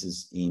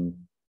increases in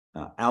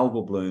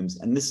algal blooms.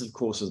 And this, of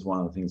course, is one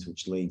of the things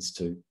which leads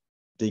to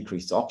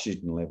decreased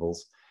oxygen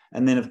levels.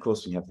 And then, of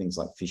course, we have things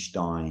like fish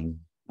dying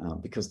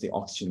because the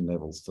oxygen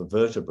levels for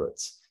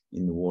vertebrates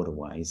in the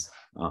waterways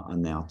are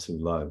now too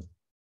low.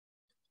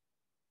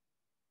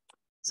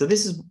 So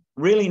this is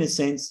really, in a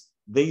sense,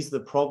 these are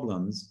the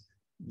problems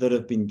that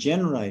have been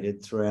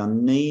generated through our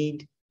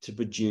need to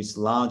produce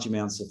large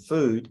amounts of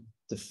food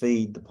to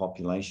feed the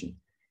population.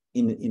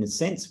 In a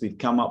sense, we've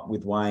come up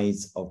with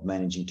ways of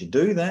managing to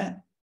do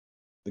that.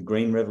 The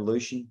Green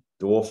Revolution,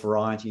 dwarf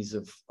varieties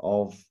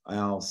of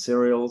our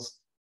cereals,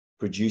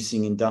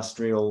 producing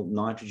industrial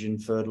nitrogen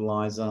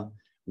fertilizer,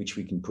 which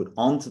we can put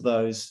onto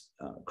those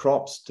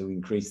crops to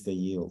increase their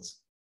yields.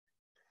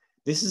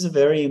 This is a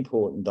very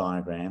important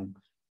diagram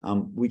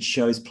which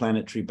shows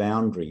planetary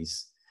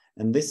boundaries.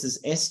 And this is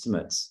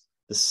estimates.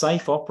 The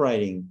safe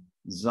operating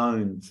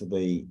zone for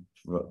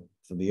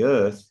the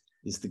Earth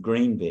is the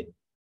green bit.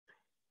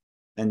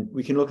 And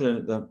we can look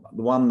at the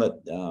one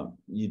that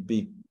you'd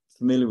be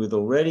familiar with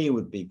already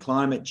would be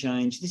climate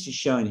change. This is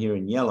shown here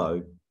in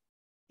yellow.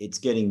 It's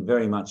getting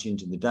very much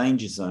into the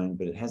danger zone,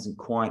 but it hasn't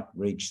quite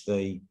reached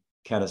the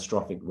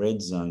catastrophic red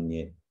zone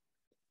yet.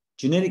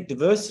 Genetic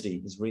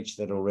diversity has reached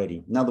that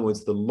already. In other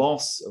words, the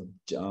loss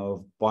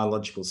of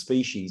biological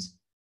species,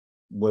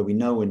 where we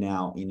know we're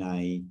now in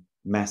a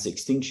mass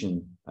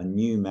extinction, a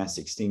new mass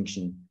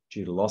extinction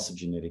due to loss of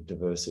genetic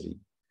diversity.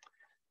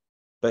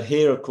 But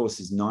here, of course,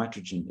 is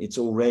nitrogen. It's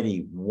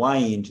already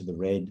way into the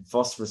red.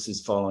 Phosphorus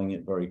is following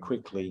it very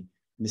quickly.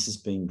 This is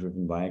being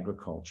driven by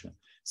agriculture.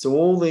 So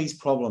all these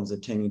problems are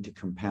tending to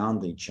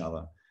compound each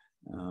other.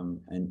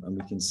 And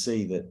we can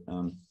see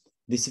that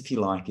this, if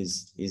you like,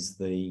 is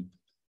the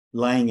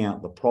laying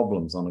out the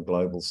problems on a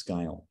global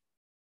scale.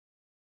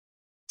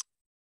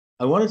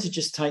 I wanted to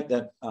just take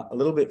that a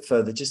little bit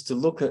further, just to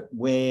look at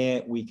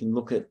where we can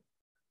look at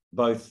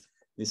both.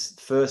 This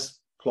first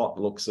plot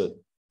looks at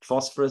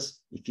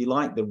phosphorus. If you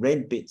like, the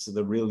red bits are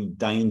the really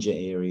danger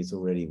areas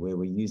already, where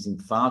we're using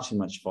far too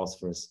much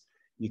phosphorus.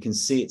 You can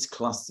see it's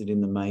clustered in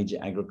the major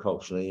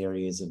agricultural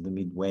areas of the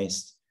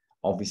Midwest,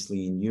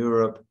 obviously in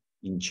Europe,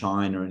 in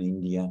China and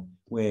India,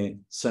 where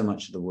so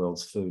much of the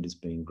world's food is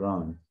being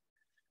grown.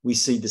 We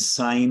see the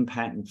same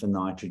pattern for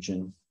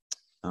nitrogen.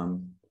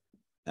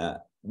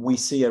 We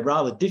see a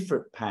rather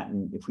different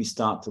pattern if we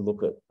start to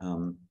look at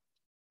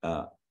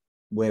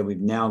where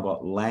we've now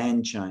got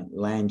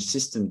land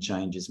system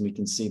changes. We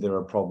can see there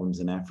are problems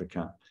in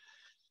Africa.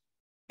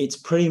 It's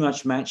pretty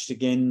much matched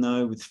again,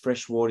 though, with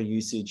freshwater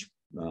usage,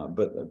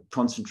 but the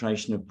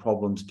concentration of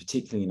problems,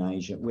 particularly in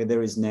Asia, where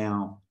there is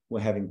now, we're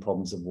having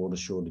problems of water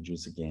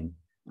shortages again.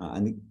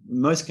 And in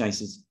most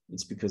cases,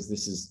 it's because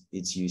this is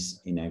its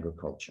use in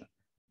agriculture.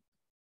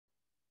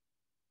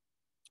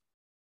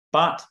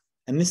 But,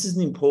 and this is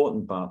an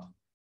important but,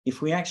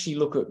 if we actually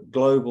look at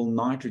global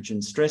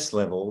nitrogen stress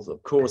levels,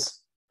 of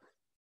course,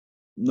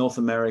 North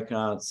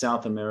America,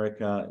 South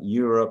America,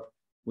 Europe,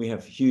 we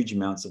have huge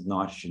amounts of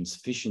nitrogen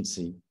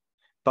sufficiency.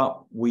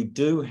 But we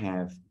do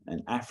have,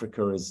 and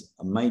Africa is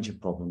a major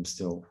problem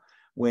still,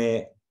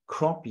 where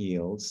crop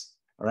yields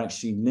are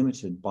actually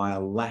limited by a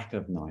lack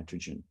of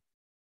nitrogen.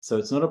 So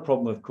it's not a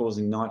problem of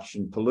causing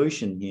nitrogen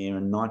pollution here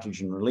and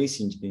nitrogen release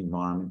into the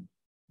environment.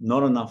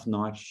 Not enough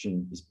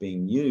nitrogen is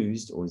being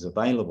used or is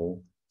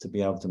available to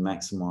be able to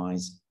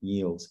maximize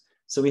yields.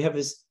 So we have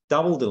this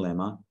double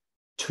dilemma.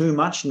 Too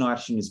much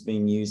nitrogen is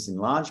being used in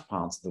large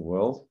parts of the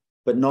world,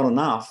 but not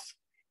enough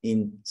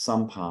in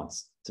some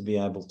parts to be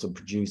able to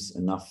produce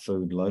enough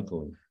food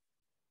locally.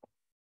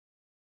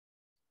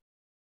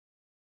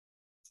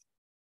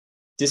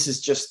 This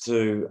is just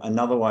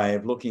another way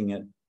of looking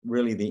at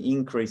really the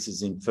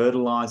increases in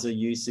fertilizer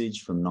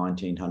usage from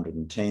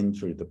 1910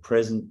 through to the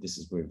present. This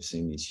is where we've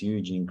seen this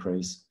huge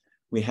increase.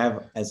 We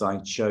have, as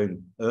I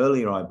showed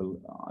earlier, I believe,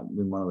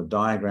 in one of the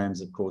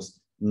diagrams, of course,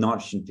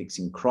 nitrogen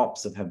fixing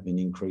crops have been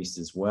increased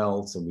as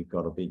well. So we've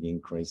got a big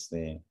increase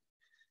there.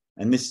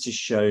 And this just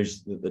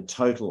shows that the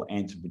total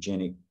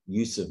anthropogenic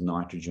use of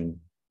nitrogen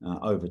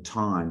over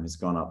time has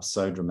gone up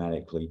so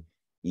dramatically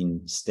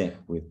in step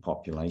with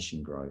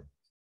population growth.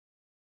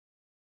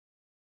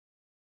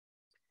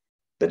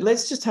 But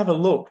let's just have a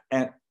look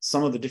at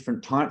some of the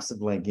different types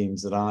of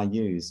legumes that are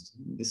used.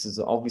 This is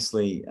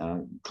obviously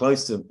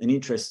close to an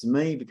interest to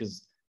me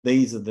because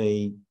these are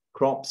the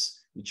crops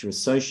which are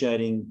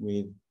associating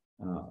with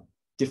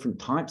different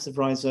types of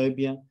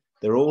rhizobia.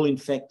 They're all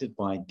infected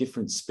by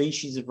different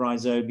species of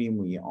rhizobium.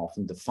 We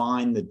often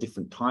define the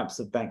different types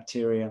of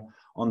bacteria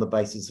on the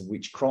basis of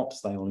which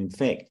crops they will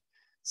infect.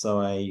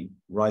 So a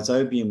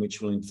rhizobium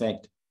which will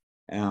infect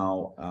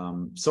our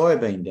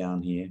soybean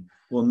down here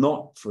will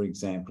not, for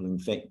example,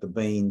 infect the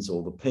beans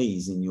or the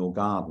peas in your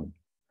garden.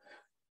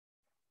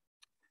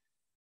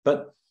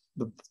 But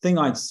the thing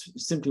I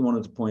simply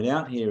wanted to point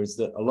out here is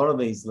that a lot of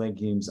these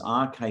legumes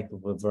are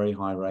capable of very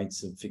high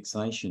rates of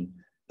fixation.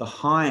 The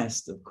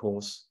highest, of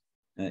course,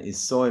 is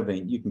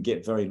soybean. You can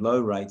get very low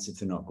rates if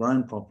they're not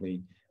grown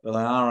properly, but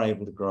they are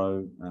able to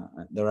grow,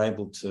 they're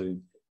able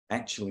to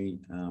actually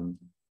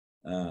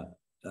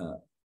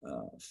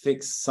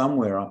fix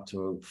somewhere up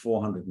to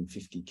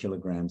 450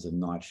 kilograms of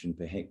nitrogen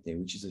per hectare,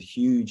 which is a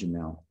huge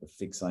amount of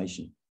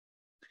fixation.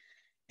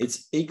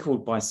 It's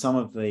equaled by some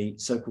of the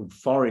so-called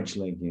forage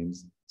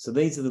legumes. So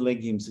these are the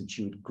legumes that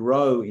you would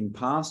grow in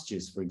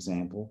pastures, for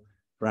example,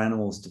 for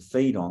animals to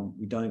feed on.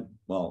 We don't,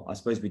 well, I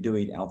suppose we do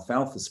eat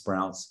alfalfa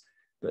sprouts,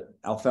 but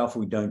alfalfa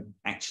we don't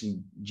actually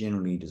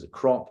generally eat as a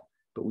crop,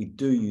 but we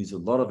do use a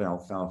lot of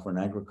alfalfa in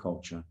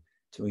agriculture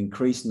to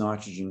increase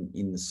nitrogen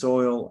in the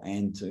soil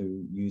and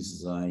to use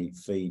as a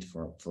feed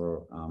for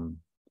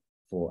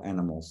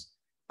animals.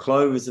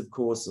 Clovers, of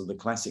course, are the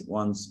classic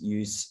ones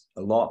used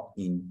a lot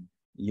in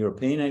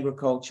European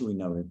agriculture. We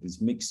know there's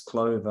mixed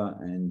clover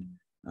and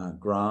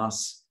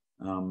grass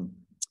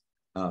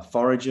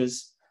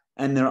forages,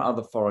 and there are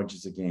other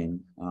forages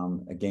again,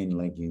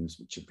 legumes,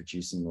 which are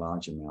producing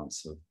large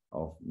amounts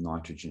of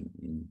nitrogen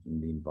in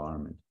the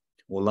environment,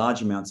 or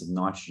large amounts of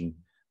nitrogen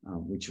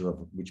which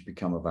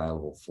become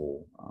available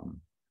for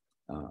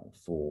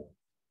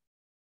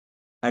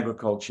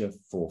agriculture,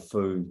 for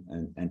food,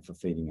 and for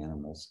feeding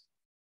animals.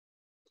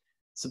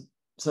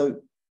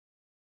 So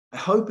I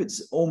hope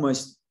it's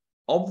almost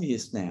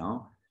obvious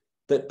now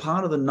that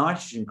part of the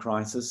nitrogen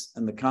crisis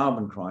and the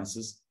carbon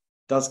crisis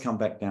does come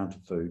back down to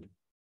food.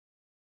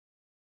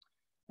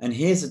 And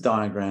here's a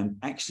diagram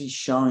actually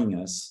showing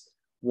us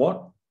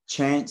what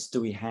chance do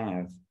we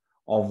have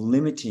of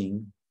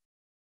limiting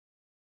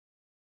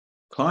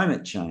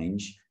climate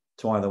change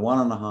to either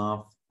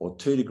 1.5 or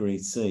 2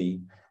 degrees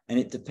C, and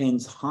it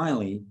depends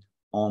highly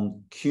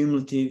on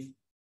cumulative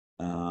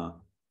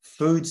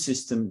food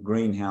system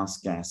greenhouse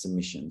gas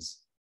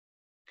emissions.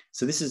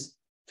 So this is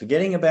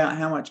forgetting about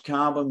how much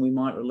carbon we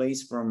might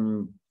release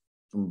from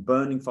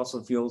burning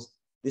fossil fuels.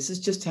 This is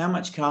just how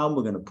much carbon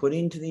we're going to put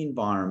into the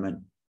environment,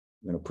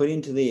 we're going to put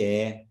into the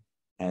air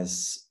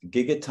as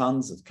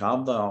gigatons of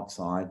carbon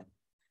dioxide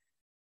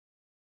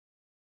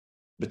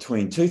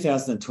between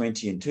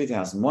 2020 and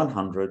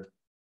 2100.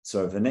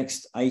 So over the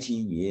next 80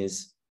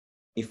 years,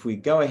 if we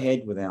go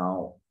ahead with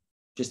our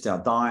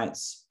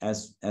diets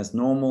as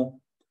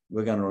normal,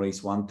 we're going to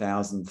release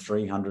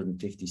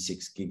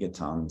 1,356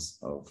 gigatons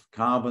of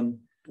carbon,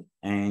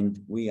 and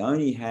we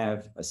only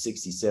have a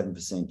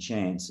 67%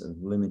 chance of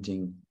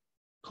limiting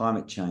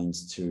climate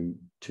change to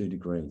 2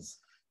 degrees.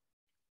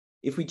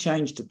 If we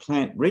change to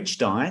plant-rich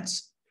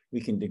diets,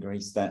 we can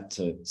decrease that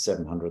to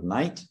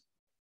 708.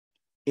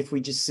 If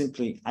we just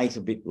simply ate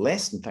a bit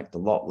less, in fact, a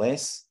lot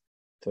less,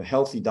 to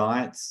healthy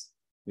diets,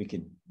 we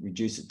could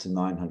reduce it to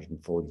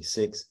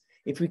 946.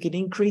 If we could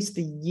increase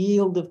the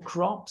yield of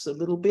crops a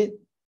little bit,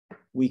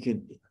 we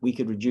could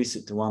reduce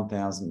it to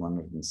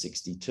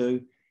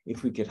 1,162.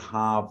 If we could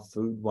halve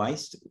food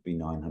waste, it would be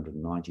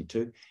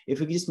 992. If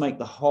we could just make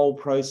the whole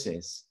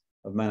process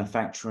of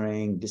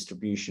manufacturing,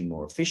 distribution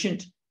more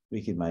efficient,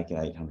 we could make it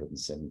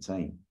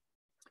 817.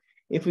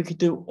 If we could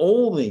do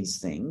all these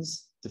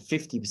things to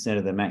 50%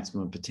 of their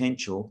maximum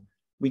potential,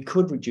 we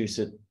could reduce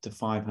it to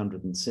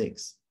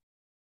 506.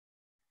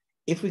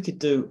 If we could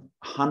do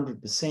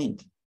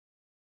 100%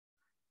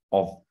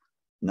 of,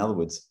 in other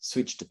words,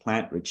 switch to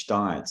plant-rich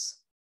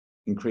diets,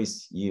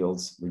 increase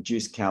yields,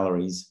 reduce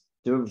calories,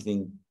 do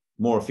everything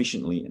more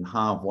efficiently and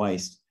halve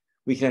waste,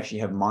 we could actually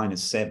have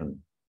 -7. I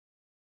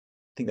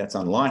think that's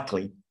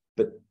unlikely,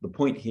 but the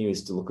point here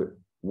is to look at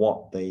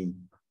what the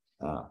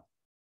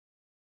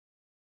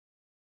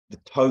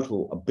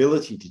total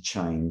ability to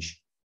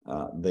change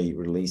the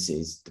release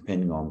is,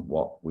 depending on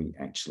what we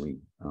actually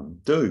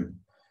do.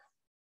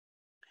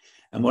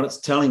 And what it's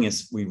telling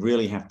us, we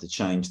really have to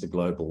change the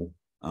global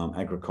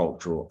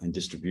agricultural and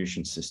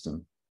distribution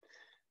system.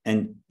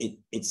 And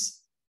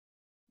it's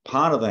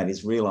part of that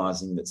is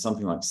realizing that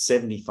something like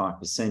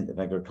 75% of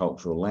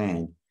agricultural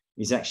land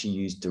is actually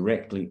used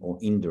directly or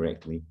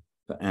indirectly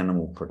for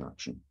animal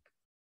production.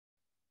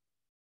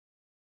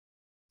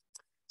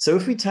 So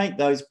if we take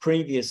those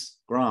previous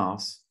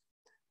graphs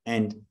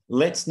and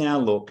let's now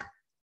look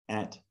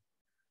at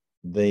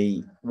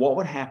what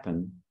would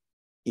happen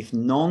if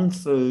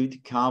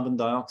non-food carbon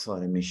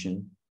dioxide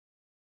emission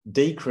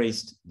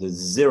decreased to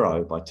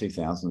 0 by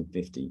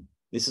 2050.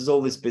 This is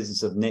all this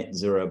business of net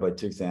zero by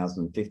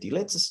 2050.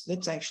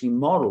 Let's actually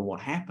model what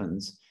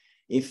happens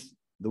if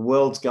the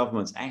world's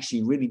governments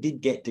actually really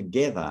did get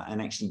together and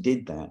actually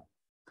did that.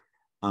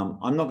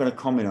 I'm not going to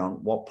comment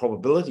on what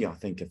probability I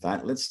think of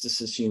that. Let's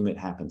just assume it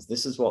happens.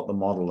 This is what the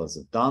modelers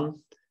have done.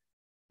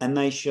 And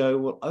they show,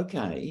 well,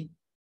 okay,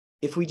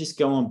 if we just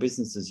go on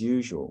business as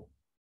usual,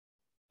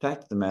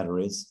 fact of the matter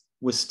is,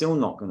 we're still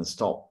not going to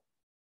stop.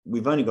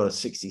 We've only got a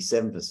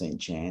 67%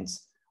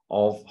 chance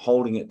of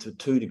holding it to a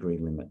 2-degree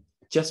limit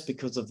just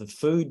because of the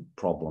food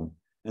problem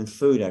and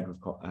food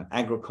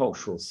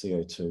agricultural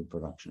CO2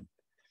 production.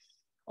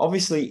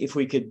 Obviously, if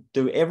we could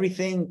do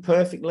everything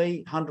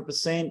perfectly,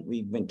 100%,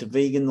 we went to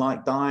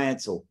vegan-like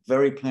diets or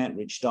very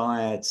plant-rich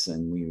diets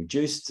and we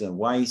reduced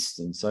waste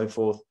and so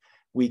forth,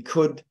 we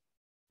could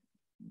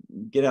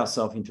get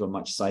ourselves into a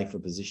much safer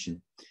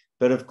position.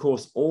 But of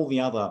course, all the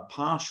other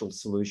partial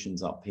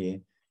solutions up here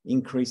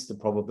increase the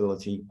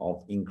probability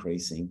of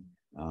increasing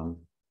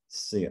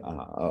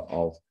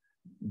of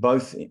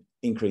both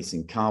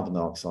increasing carbon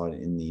dioxide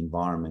in the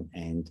environment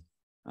and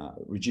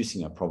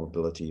reducing our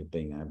probability of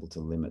being able to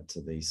limit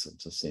to these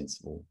sorts of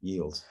sensible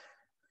yields,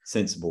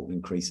 sensible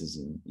increases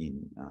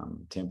in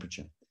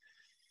temperature.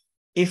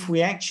 If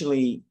we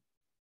actually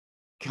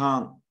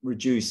can't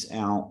reduce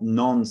our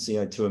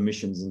non-CO2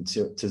 emissions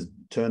until to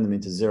turn them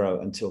into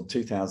 0 until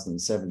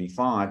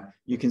 2075,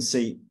 you can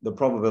see the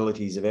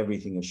probabilities of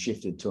everything have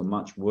shifted to a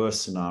much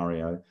worse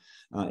scenario.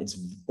 It's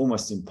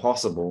almost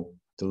impossible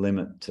to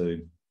limit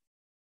to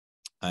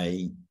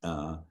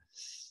below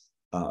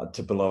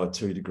a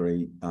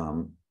 2-degree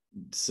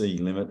C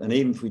limit. And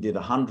even if we did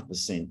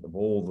 100% of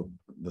all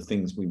the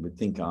things we would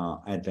think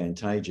are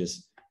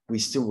advantageous, we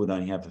still would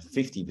only have a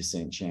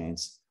 50%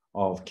 chance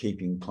of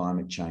keeping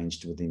climate change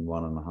to within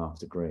 1.5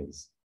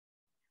 degrees.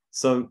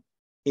 So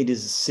it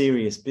is a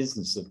serious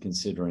business of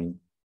considering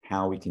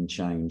how we can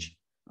change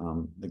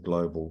the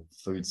global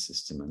food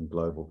system and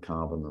global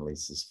carbon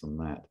releases from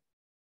that.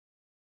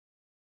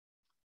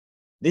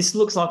 This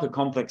looks like a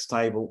complex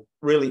table.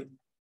 Really,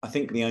 I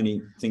think the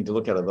only thing to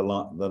look at are the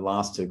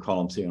last 2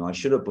 columns here, and I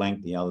should have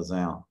blanked the others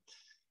out.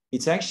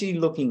 It's actually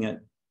looking at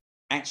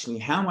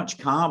how much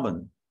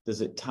carbon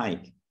does it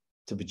take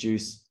to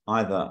produce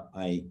either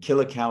a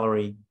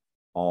kilocalorie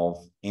of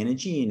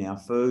energy in our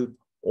food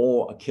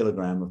or a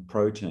kilogram of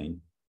protein.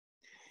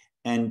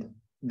 And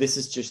this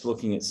is just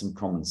looking at some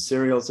common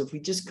cereals. If we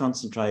just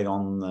concentrate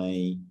on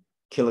the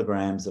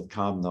kilograms of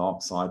carbon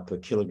dioxide per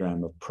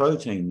kilogram of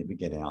protein that we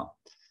get out.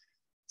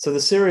 So the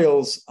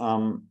cereals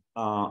are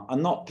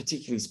not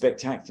particularly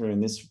spectacular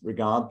in this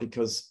regard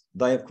because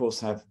they, of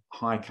course, have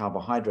high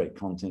carbohydrate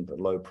content but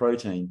low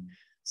protein.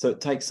 So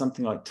it takes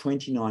something like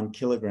 29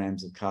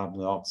 kilograms of carbon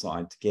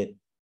dioxide to get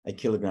a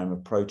kilogram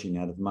of protein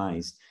out of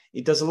maize.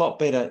 It does a lot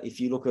better if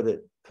you look at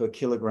it per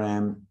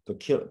kilogram, per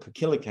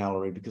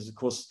kilocalorie, because, of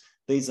course,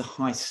 these are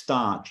high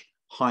starch,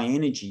 high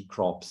energy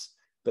crops,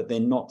 but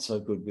they're not so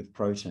good with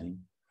protein.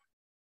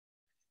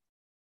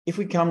 If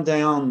we come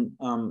down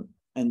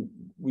and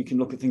we can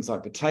look at things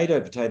like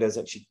potato is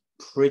actually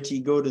pretty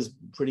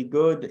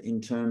good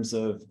in terms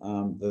of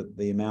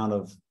the amount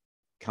of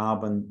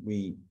carbon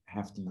we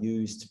have to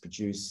use to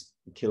produce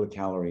a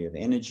kilocalorie of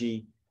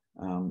energy.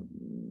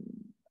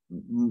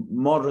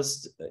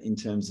 modest in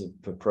terms of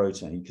per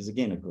protein, because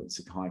again, it's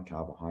a high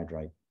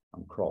carbohydrate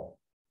crop.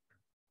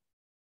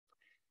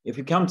 If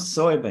we come to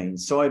soybean,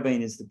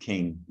 soybean is the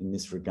king in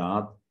this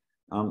regard.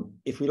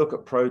 If we look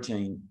at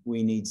protein,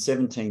 we need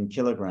 17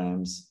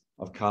 kilograms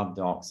of carbon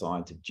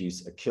dioxide to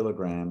produce a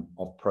kilogram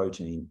of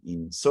protein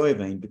in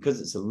soybean. Because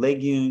it's a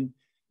legume,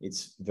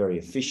 it's very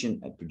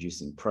efficient at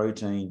producing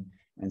protein,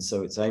 and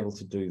so it's able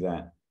to do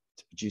that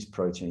to produce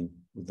protein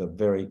with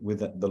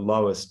the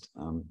lowest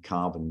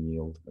carbon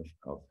yield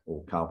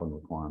or carbon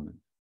requirement.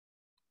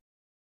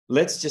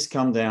 Let's just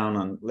come down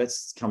and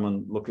let's come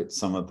and look at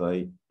some of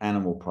the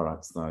animal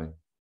products though.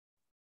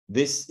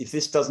 If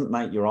this doesn't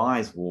make your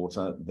eyes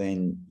water,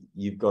 then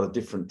you've got a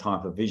different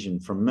type of vision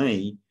from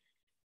me.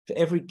 For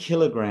every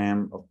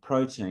kilogram of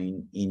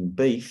protein in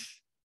beef,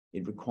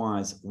 it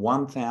requires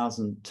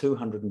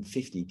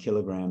 1,250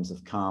 kilograms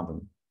of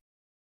carbon.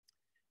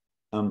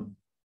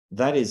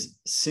 That is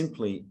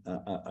simply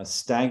a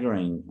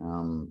staggering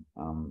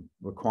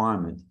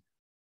requirement.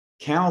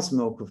 Cow's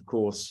milk, of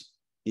course,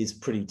 is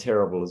pretty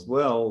terrible as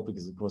well,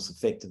 because of course,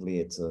 effectively,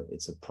 it's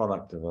a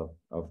product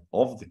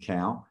of the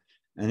cow,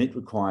 and it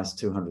requires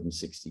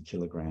 260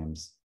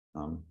 kilograms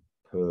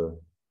per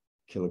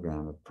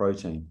kilogram of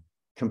protein.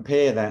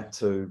 Compare that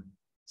to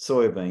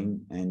soybean,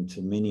 and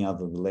to many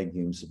other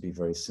legumes would be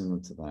very similar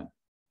to that.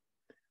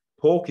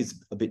 Pork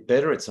is a bit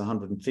better, it's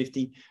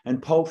 150,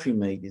 and poultry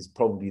meat is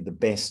probably the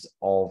best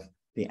of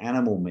the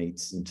animal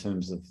meats in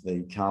terms of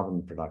the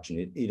carbon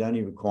production. It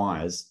only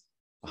requires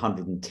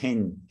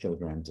 110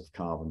 kilograms of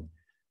carbon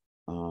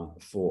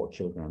for a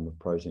kilogram of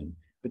protein,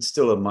 but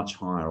still a much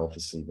higher,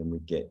 obviously, than we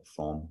get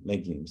from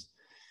legumes.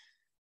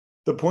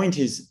 The point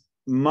is,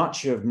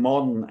 much of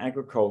modern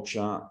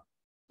agriculture,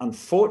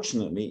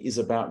 unfortunately, is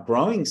about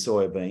growing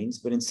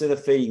soybeans, but instead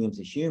of feeding them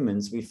to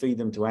humans, we feed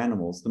them to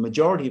animals. The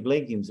majority of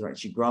legumes are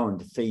actually grown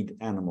to feed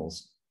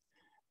animals.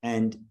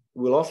 And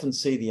we'll often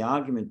see the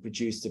argument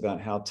produced about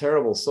how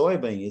terrible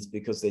soybean is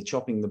because they're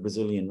chopping the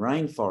Brazilian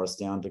rainforest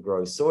down to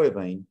grow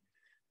soybean.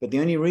 But the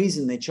only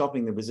reason they're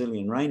chopping the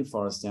Brazilian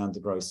rainforest down to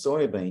grow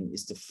soybean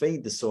is to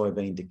feed the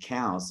soybean to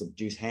cows that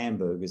produce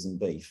hamburgers and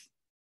beef.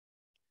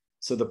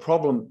 So the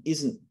problem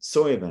isn't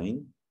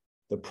soybean.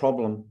 The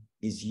problem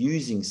is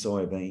using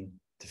soybean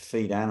to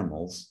feed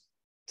animals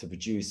to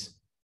produce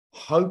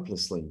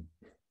hopelessly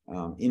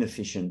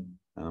inefficient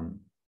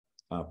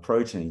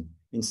protein,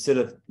 instead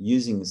of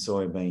using the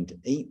soybean to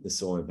eat the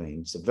soybean.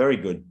 It's a very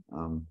good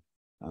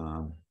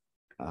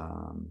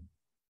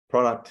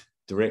product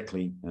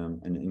directly.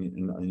 And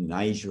in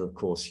Asia, of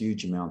course,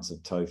 huge amounts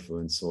of tofu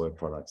and soy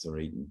products are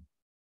eaten.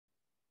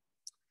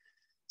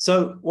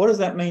 So what does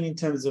that mean in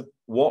terms of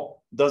what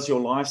does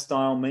your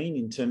lifestyle mean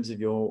in terms of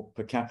your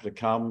per capita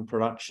carbon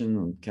production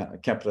and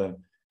capita?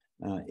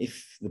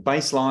 If the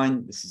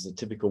baseline, this is a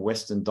typical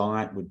Western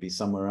diet, would be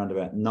somewhere around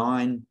about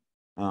 9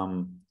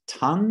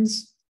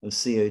 tons of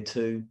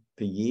CO2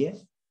 per year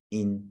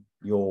in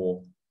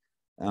your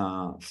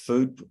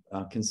food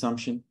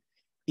consumption.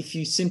 If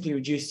you simply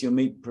reduce your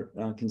meat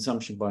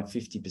consumption by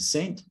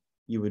 50%,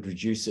 you would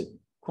reduce it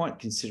quite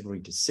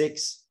considerably to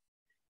 6.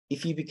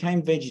 If you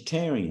became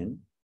vegetarian,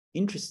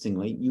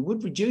 interestingly, you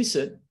would reduce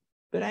it,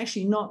 but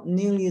actually not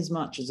nearly as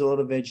much as a lot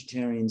of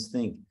vegetarians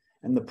think.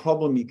 And the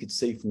problem you could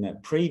see from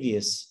that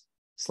previous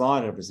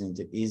slide I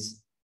presented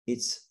is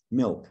it's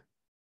milk.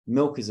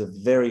 Milk is a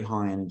very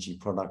high energy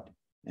product,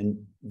 and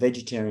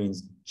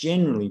vegetarians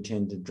generally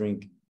tend to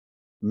drink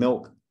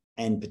milk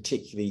and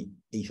particularly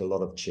eat a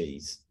lot of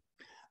cheese.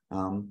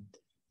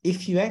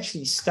 If you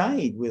actually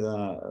stayed with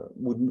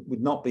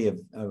would not be a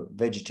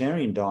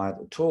vegetarian diet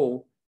at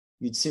all,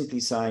 you'd simply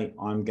say,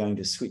 I'm going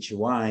to switch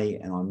away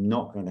and I'm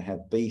not going to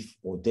have beef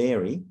or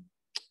dairy,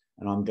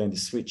 and I'm going to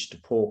switch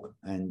to pork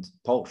and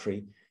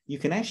poultry. You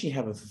can actually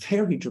have a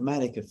very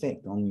dramatic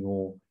effect on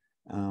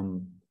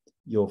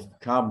your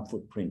carbon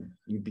footprint.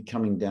 You'd be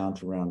coming down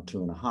to around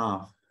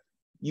 2.5.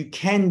 You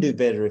can do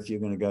better if you're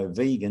going to go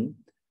vegan,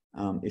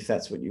 if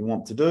that's what you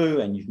want to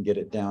do, and you can get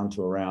it down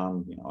to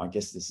around, I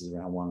guess this is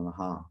around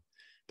 1.5.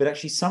 But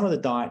actually some of the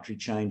dietary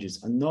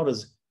changes are not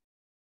as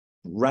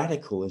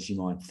radical as you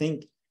might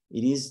think.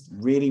 It is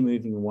really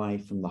moving away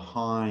from the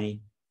high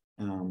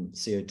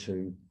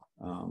CO2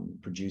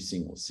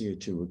 producing or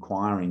CO2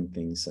 requiring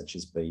things such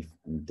as beef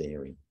and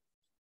dairy.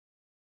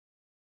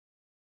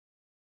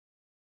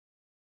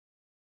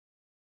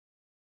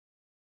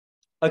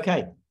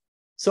 Okay,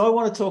 so I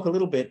want to talk a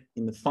little bit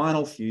in the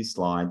final few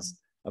slides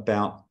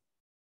about,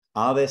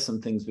 are there some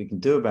things we can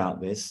do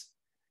about this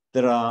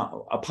that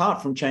are,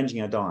 apart from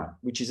changing our diet,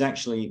 which is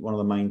actually one of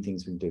the main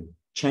things we do,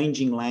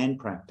 changing land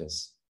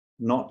practice,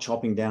 not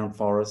chopping down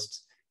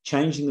forests,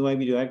 changing the way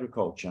we do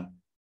agriculture,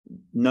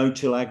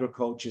 no-till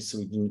agriculture so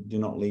we do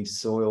not leave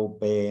soil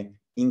bare,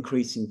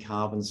 increasing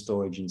carbon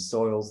storage in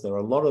soils. There are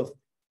a lot of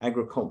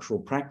agricultural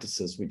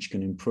practices which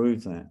can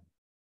improve that.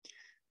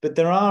 But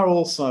there are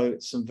also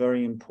some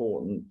very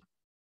important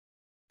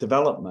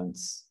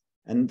developments,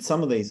 and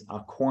some of these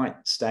are quite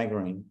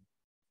staggering.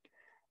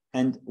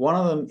 And one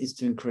of them is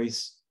to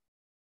increase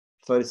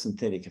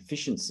photosynthetic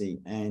efficiency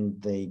and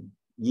the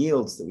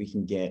yields that we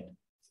can get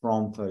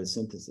from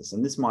photosynthesis.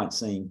 And this might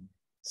seem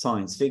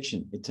science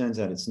fiction. It turns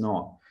out it's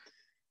not.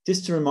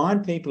 Just to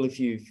remind people, if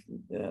you've,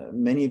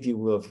 many of you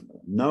will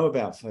know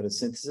about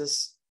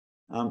photosynthesis.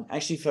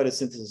 Actually,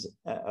 photosynthesis,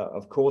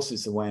 of course,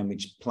 is the way in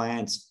which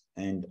plants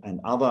and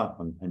other,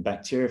 and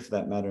bacteria for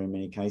that matter in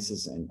many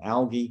cases, and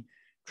algae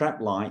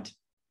trap light,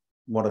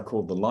 what are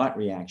called the light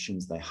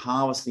reactions. They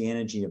harvest the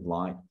energy of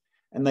light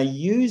and they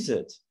use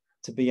it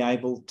to be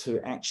able to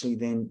actually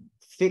then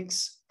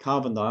fix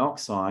carbon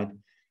dioxide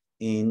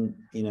in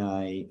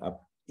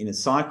a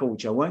cycle,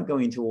 which I won't go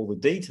into all the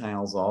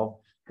details of,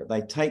 but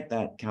they take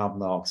that carbon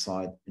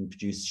dioxide and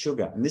produce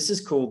sugar. And this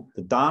is called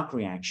the dark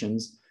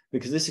reactions,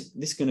 because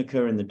this can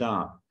occur in the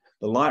dark.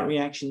 The light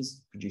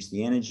reactions produce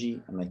the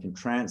energy and they can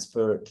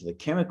transfer it to the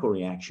chemical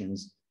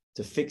reactions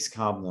to fix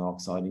carbon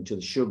dioxide into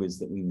the sugars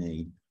that we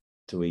need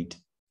to eat.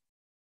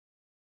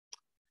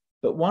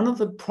 But one of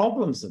the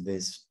problems of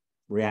this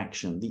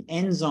reaction, the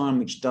enzyme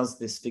which does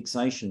this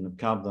fixation of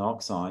carbon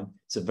dioxide,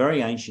 it's a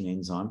very ancient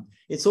enzyme.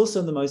 It's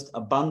also the most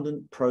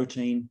abundant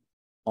protein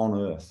on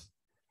Earth.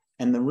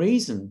 And the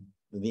reason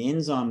that the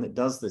enzyme that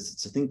does this,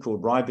 it's a thing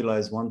called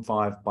ribulose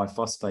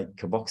 1,5-biphosphate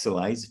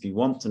carboxylase, if you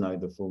want to know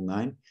the full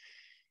name.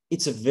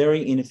 It's a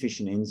very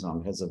inefficient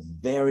enzyme. It has a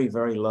very,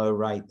 very low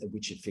rate at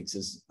which it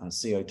fixes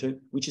CO2,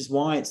 which is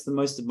why it's the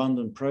most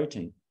abundant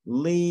protein.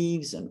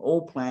 Leaves and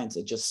all plants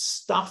are just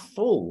stuffed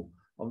full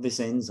of this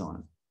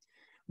enzyme.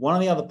 One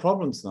of the other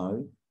problems,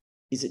 though,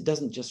 is it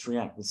doesn't just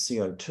react with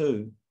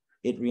CO2,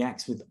 it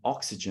reacts with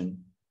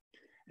oxygen.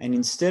 And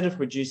instead of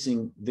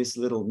producing this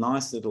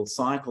nice little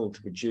cycle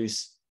to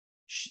produce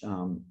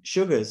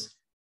sugars,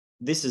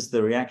 this is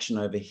the reaction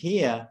over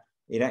here.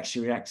 It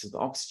actually reacts with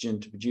oxygen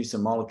to produce a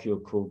molecule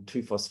called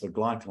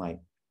 2-phosphoglycolate.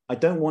 I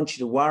don't want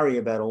you to worry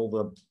about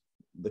all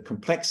the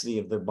complexity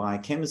of the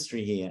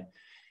biochemistry here,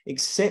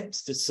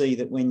 except to see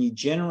that when you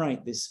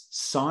generate this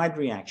side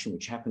reaction,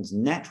 which happens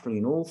naturally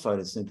in all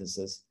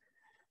photosynthesis,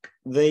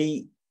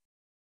 the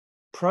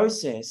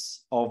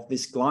process of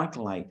this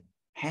glycolate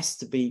has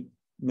to be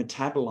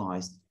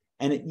metabolized,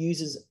 and it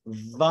uses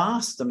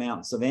vast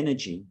amounts of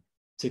energy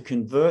to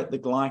convert the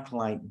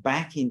glycolate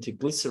back into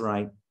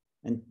glycerate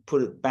and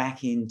put it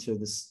back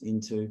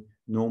into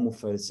normal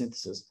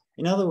photosynthesis.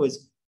 In other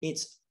words,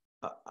 it's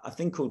a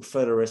thing called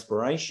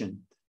photorespiration,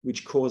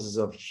 which causes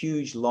a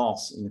huge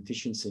loss in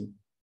efficiency.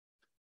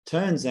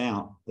 Turns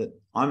out that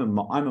I'm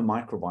a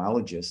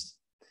microbiologist.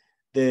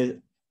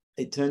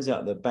 It turns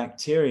out that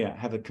bacteria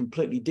have a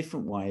completely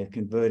different way of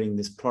converting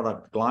this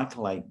product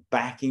glycolate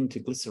back into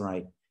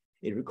glycerate.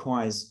 It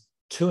requires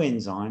two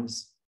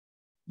enzymes.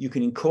 You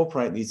can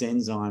incorporate these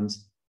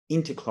enzymes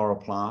into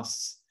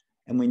chloroplasts.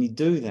 And when you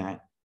do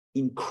that,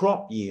 in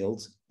crop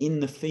yields in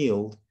the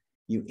field,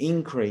 you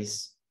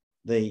increase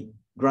the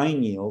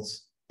grain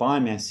yields,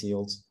 biomass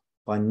yields,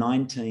 by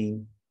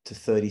 19 to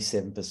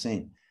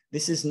 37%.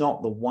 This is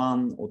not the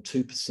 1 or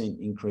 2%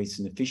 increase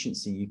in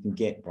efficiency you can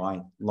get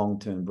by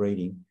long-term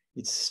breeding.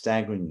 It's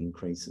staggering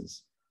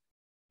increases.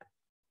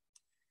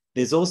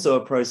 There's also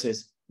a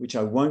process which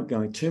I won't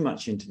go too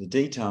much into the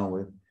detail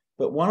with,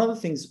 but one of the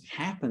things that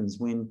happens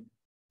when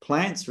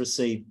plants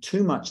receive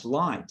too much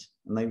light,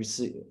 and they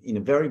receive in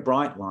a very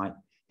bright light,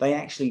 they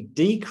actually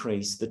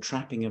decrease the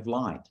trapping of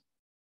light.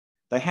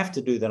 They have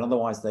to do that,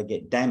 otherwise they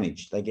get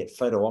damaged, they get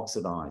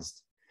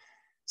photooxidized.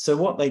 So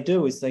what they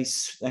do is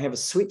they have a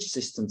switch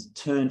system to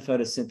turn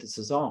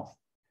photosynthesis off.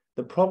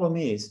 The problem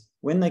is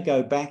when they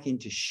go back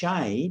into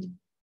shade,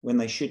 when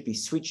they should be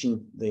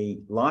switching the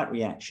light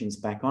reactions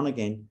back on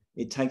again,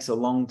 it takes a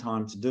long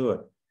time to do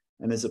it.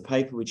 And there's a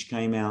paper which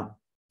came out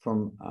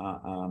from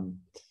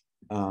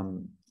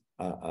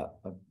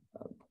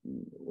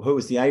who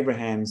was the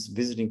Abrahams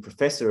visiting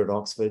professor at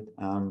Oxford,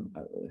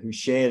 who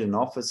shared an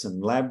office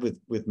and lab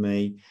with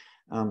me.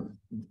 And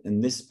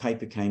this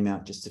paper came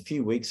out just a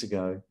few weeks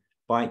ago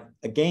by,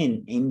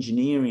 again,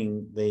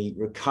 engineering the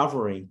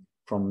recovery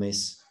from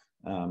this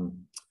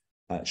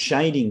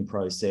shading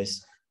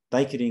process.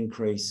 They could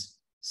increase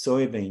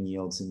soybean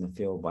yields in the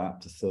field by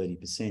up to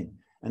 30%.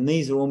 And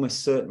these are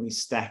almost certainly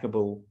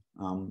stackable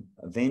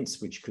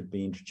events which could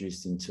be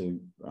introduced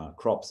into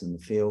crops in the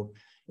field.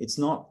 It's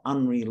not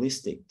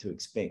unrealistic to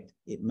expect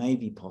it may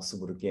be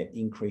possible to get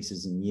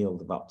increases in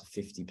yield of up to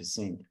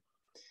 50%.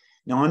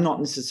 Now, I'm not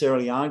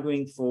necessarily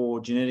arguing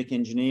for genetic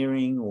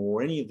engineering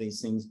or any of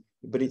these things,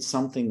 but it's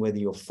something, whether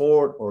you're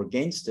for it or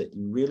against it,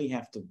 you really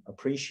have to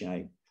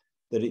appreciate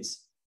that it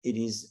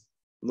is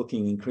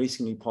looking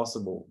increasingly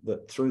possible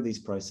that through these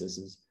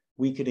processes,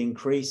 we could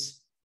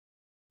increase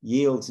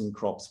yields in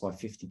crops by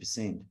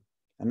 50%.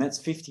 And that's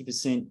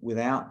 50%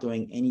 without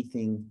doing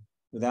anything,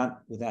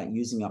 without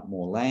using up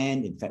more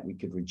land. In fact, we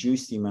could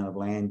reduce the amount of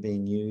land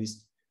being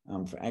used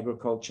for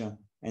agriculture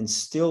and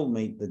still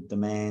meet the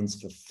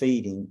demands for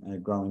feeding a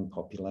growing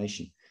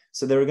population.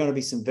 So there are going to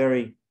be some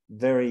very,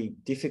 very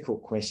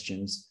difficult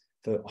questions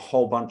for a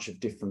whole bunch of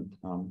different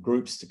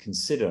groups to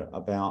consider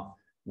about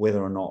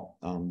whether or not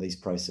these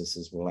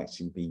processes will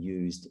actually be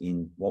used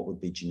in what would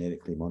be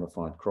genetically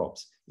modified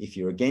crops. If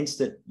you're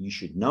against it, you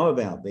should know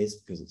about this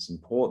because it's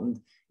important.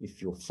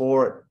 If you're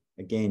for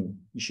it, again,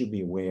 you should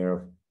be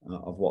aware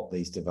of what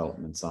these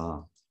developments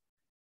are.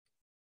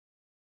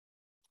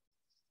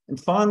 And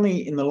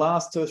finally, in the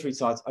last 2 or 3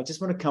 slides, I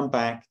just want to come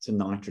back to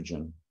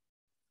nitrogen.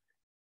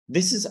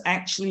 This is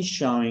actually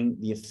showing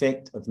the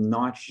effect of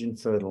nitrogen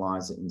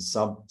fertilizer in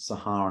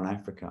sub-Saharan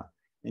Africa.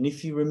 And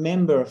if you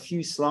remember a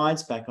few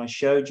slides back, I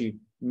showed you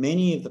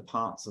many of the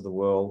parts of the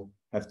world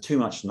have too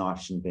much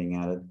nitrogen being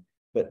added,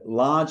 but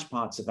large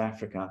parts of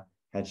Africa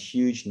had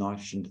huge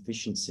nitrogen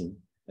deficiency.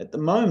 At the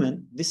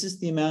moment, this is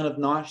the amount of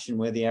nitrogen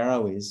where the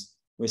arrow is,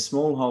 where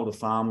smallholder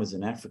farmers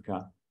in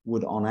Africa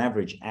would on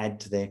average add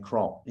to their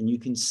crop. And you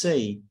can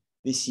see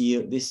this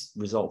year, this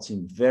results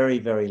in very,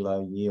 very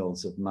low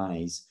yields of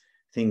maize,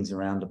 things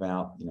around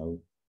about,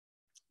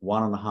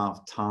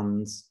 1.5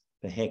 tons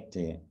per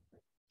hectare.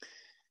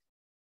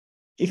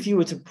 If you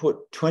were to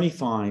put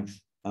 25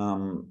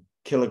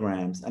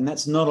 kilograms, and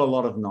that's not a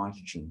lot of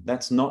nitrogen,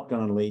 that's not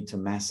going to lead to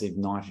massive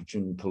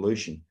nitrogen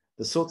pollution.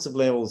 The sorts of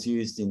levels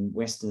used in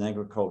Western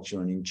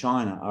agriculture and in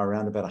China are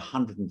around about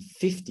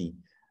 150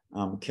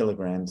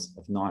 kilograms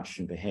of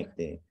nitrogen per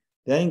hectare.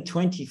 Adding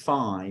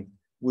 25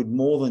 would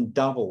more than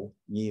double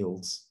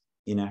yields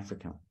in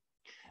Africa.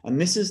 And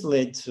this has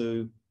led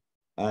to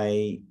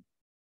a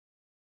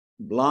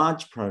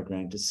large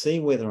program to see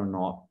whether or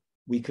not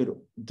we could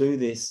do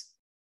this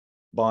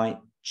by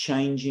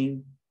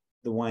changing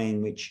the way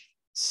in which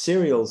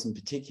cereals in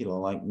particular,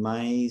 like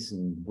maize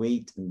and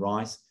wheat and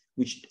rice,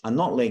 which are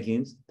not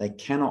legumes, they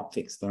cannot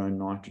fix their own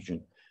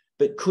nitrogen.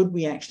 But could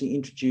we actually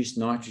introduce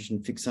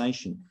nitrogen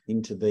fixation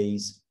into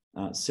these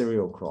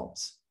cereal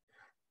crops?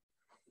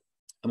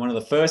 And one of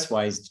the first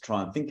ways to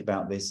try and think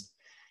about this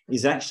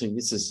is actually,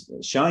 this is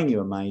showing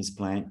you a maize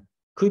plant,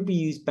 could we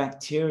use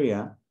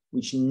bacteria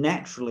which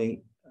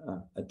naturally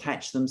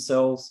attach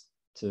themselves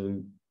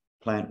to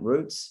plant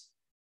roots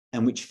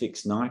and which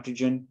fix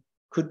nitrogen?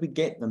 Could we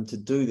get them to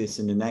do this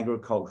in an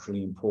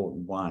agriculturally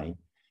important way?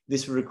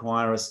 This would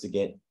require us to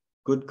get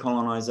good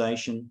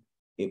colonization.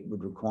 It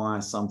would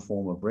require some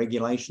form of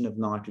regulation of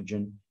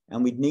nitrogen,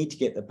 and we'd need to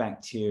get the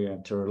bacteria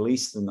to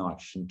release the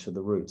nitrogen to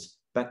the roots.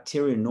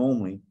 Bacteria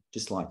normally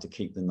just like to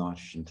keep the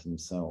nitrogen to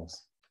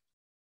themselves.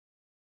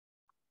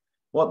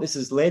 What this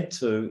has led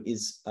to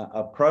is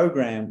a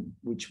program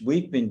which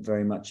we've been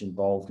very much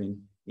involved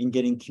in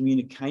getting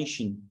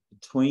communication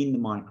between the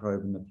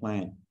microbe and the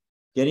plant,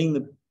 getting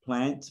the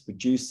plant to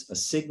produce a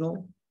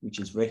signal which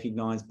is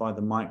recognized by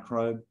the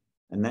microbe,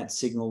 and that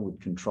signal would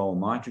control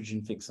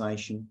nitrogen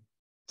fixation,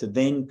 to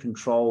then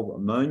control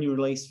ammonia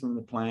release from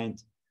the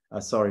plant,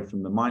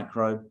 from the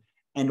microbe,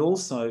 and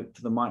also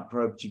for the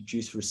microbe to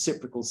produce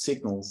reciprocal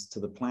signals to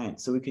the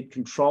plant. So we could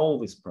control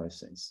this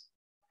process.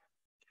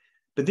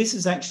 But this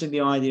is actually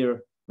the idea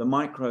of the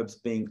microbes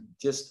being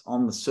just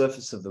on the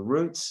surface of the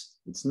roots.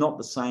 It's not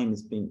the same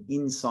as being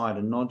inside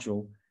a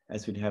nodule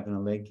as we'd have in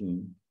a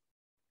legume.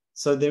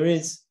 So there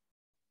is,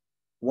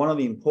 one of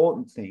the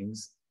important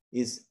things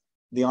is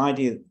the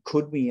idea,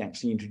 could we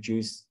actually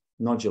introduce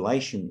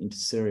nodulation into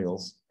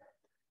cereals?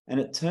 And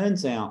it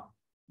turns out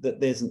that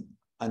there's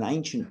an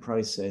ancient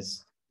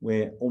process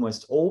where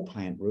almost all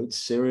plant roots,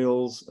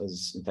 cereals,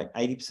 as in fact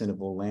 80%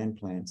 of all land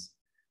plants,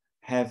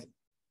 have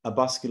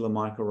arbuscular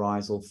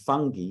mycorrhizal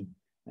fungi,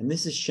 and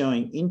this is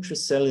showing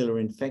intracellular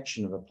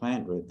infection of a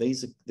plant root.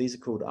 These are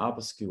called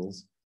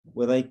arbuscules,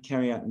 where they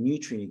carry out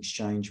nutrient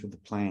exchange with the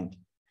plant.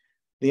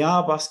 The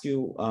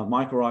arbuscular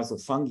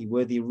mycorrhizal fungi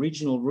were the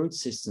original root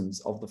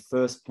systems of the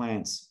first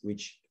plants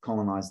which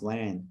colonized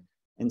land.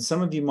 And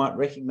some of you might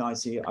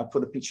recognize here, I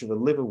put a picture of a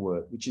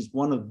liverwort, which is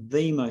one of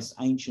the most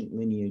ancient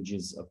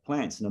lineages of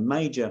plants and a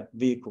major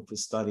vehicle for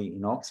study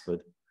in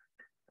Oxford.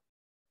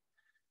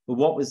 But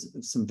what was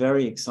some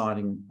very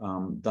exciting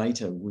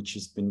data, which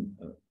has been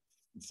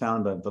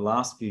found over the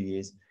last few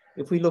years,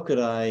 if we look at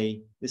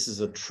this is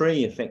a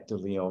tree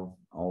effectively of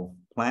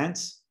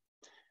plants,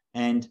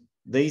 and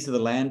these are the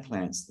land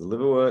plants, the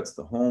liverworts,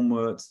 the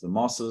hornworts, the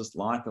mosses,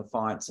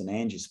 lycophytes, and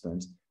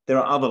angiosperms. There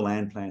are other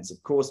land plants,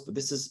 of course, but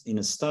this is in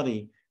a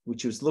study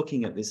which was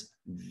looking at this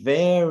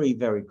very,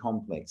 very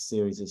complex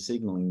series of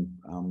signaling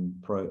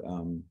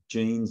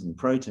genes and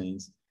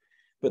proteins.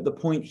 But the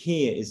point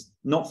here is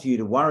not for you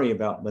to worry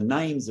about the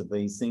names of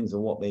these things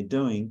or what they're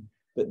doing,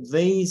 but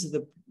these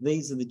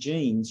are the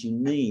genes you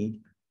need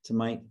to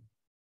make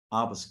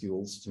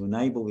arbuscules, to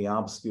enable the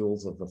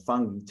arbuscules of the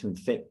fungi to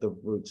infect the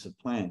roots of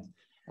plants.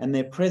 And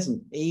they're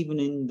present even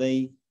in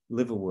the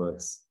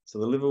liverworts. So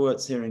the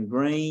liverworts here in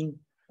green,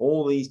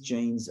 all these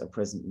genes are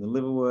present in the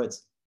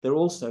liverworts. They're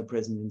also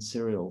present in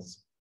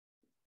cereals.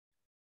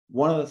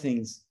 One of the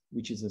things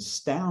which is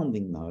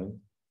astounding, though,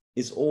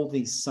 is all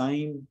these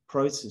same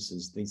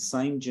processes, these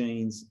same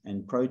genes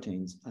and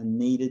proteins are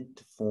needed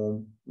to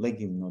form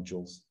legume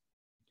nodules.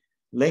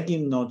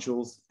 Legume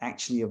nodules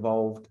actually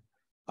evolved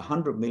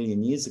 100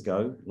 million years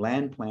ago.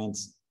 Land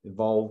plants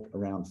evolved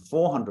around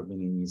 400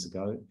 million years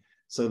ago.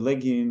 So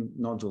legume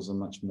nodules are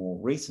much more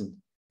recent.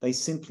 they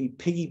simply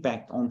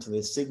piggybacked onto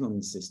their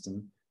signaling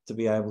system to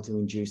be able to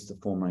induce the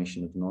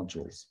formation of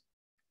nodules.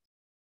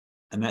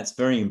 And that's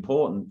very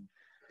important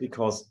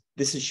because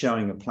this is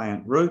showing a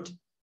plant root.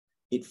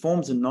 It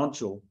forms a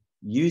nodule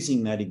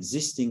using that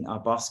existing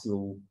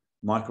arbuscule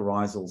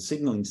mycorrhizal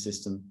signaling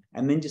system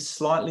and then just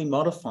slightly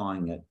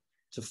modifying it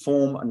to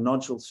form a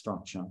nodule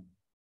structure.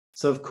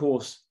 So, of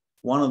course,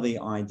 one of the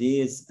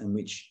ideas in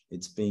which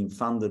it's being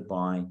funded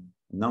by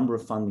a number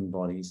of funding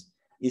bodies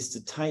is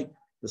to take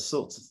the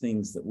sorts of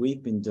things that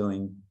we've been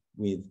doing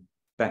with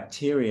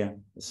bacteria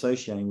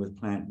associating with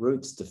plant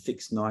roots to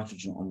fix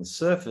nitrogen on the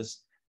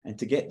surface and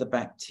to get the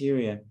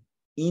bacteria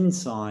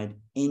inside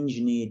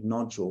engineered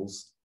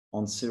nodules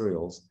on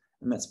cereals.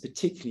 And that's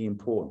particularly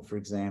important, for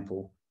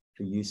example,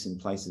 for use in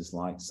places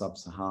like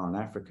sub-Saharan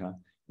Africa,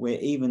 where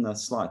even a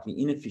slightly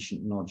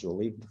inefficient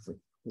nodule, even if it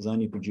was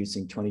only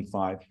producing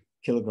 25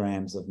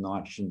 kilograms of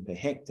nitrogen per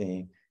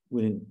hectare,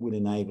 would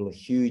enable a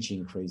huge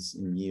increase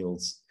in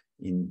yields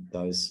in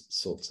those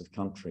sorts of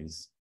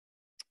countries.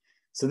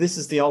 So this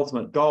is the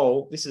ultimate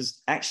goal. This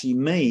is actually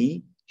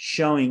me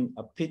showing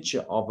a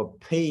picture of a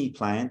pea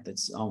plant.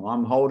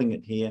 I'm holding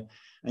it here,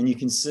 and you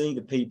can see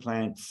the pea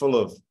plant full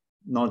of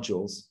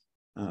nodules.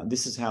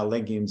 This is how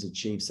legumes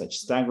achieve such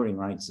staggering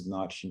rates of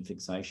nitrogen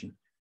fixation.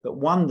 But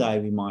one day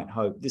we might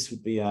hope this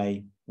would be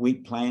a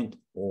wheat plant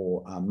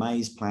or a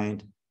maize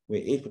plant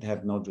where it would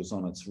have nodules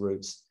on its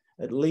roots,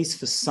 at least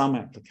for some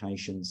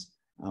applications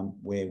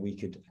where we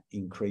could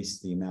increase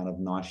the amount of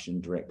nitrogen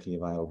directly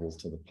available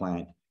to the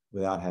plant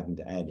without having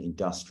to add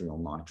industrial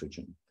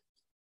nitrogen.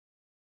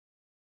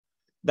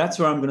 That's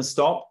where I'm going to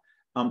stop.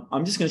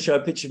 I'm just going to show a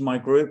picture of my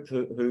group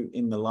who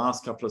in the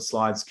last couple of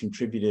slides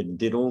contributed and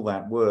did all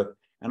that work.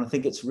 And I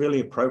think it's really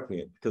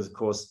appropriate because, of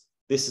course,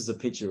 this is a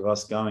picture of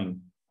us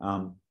going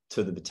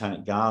to the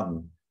Botanic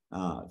Garden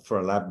for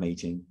a lab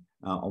meeting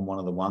on one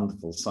of the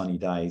wonderful sunny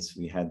days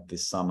we had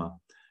this summer.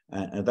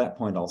 And at that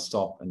point, I'll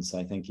stop and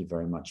say thank you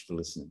very much for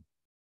listening.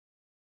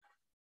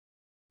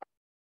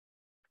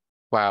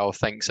 Wow,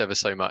 thanks ever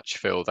so much,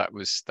 Phil. That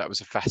was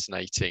a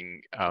fascinating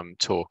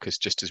talk,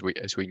 just as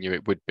we knew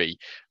it would be.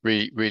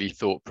 Really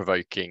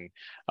thought-provoking,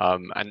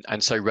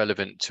 and so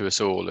relevant to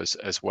us all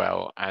as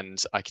well. And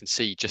I can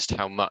see just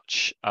how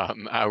much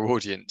our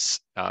audience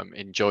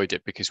enjoyed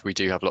it, because we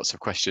do have lots of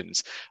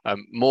questions,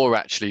 more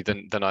actually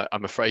than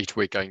I'm afraid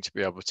we're going to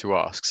be able to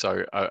ask.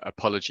 So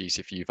apologies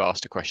if you've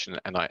asked a question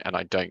and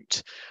I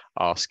don't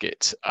ask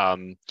it.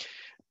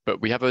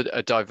 But we have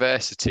a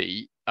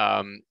diversity.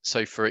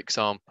 So, for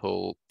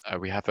example,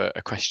 we have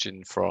a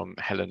question from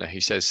Helena who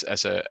says,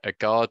 as a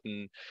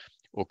garden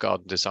or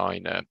garden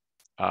designer,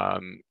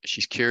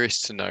 she's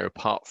curious to know,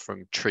 apart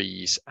from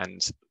trees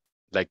and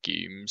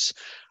legumes,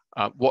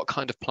 what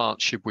kind of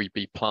plants should we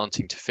be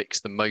planting to fix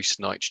the most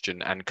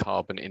nitrogen and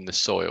carbon in the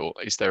soil?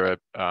 Is there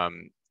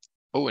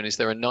and is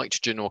there a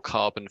nitrogen or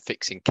carbon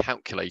fixing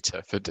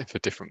calculator for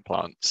different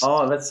plants?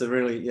 Oh, that's a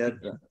really,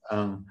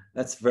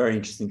 that's a very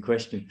interesting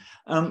question.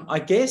 I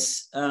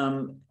guess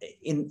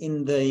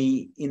in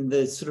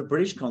the sort of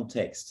British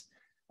context,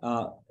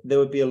 there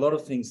would be a lot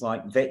of things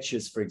like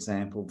vetches, for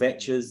example.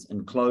 Vetches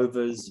and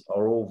clovers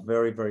are all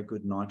very, very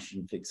good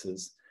nitrogen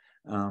fixers.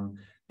 And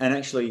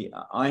actually,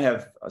 I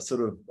have a sort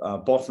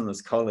of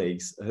botanist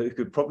colleagues who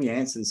could probably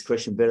answer this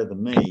question better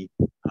than me,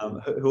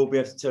 who will be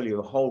able to tell you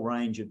a whole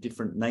range of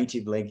different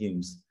native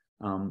legumes,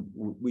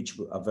 which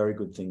are very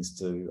good things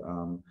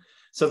to.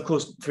 So, of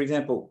course, for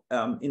example,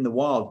 in the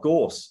wild,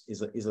 gorse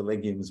is a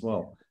legume as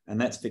well,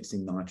 and that's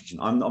fixing nitrogen.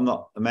 I'm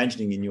not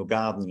imagining in your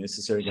garden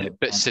necessarily.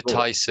 But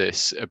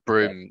psittacis,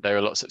 broom, there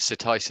are lots of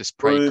psittacis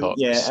praecox.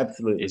 Yeah,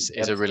 absolutely. Is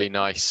a really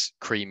nice,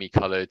 creamy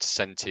coloured,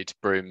 scented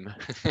broom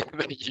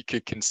that you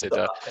could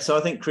consider. So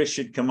I think Chris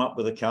should come up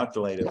with a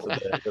calculator for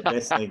the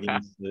best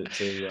legumes to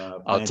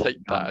plant. I'll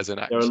take that as an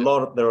action. There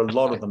are a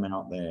lot of them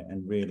out there,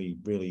 and really,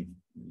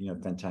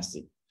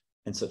 fantastic,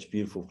 and such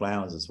beautiful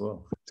flowers as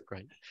well. That's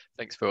great.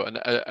 Thanks, Phil. And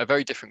a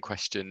very different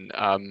question.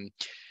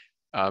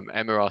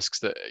 Emma asks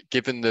that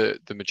given the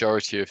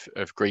majority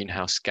of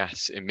greenhouse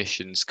gas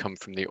emissions come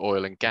from the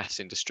oil and gas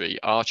industry,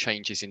 are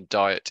changes in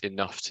diet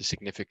enough to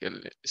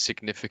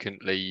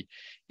significantly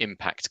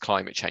impact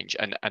climate change?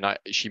 And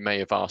she may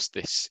have asked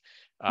this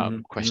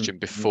question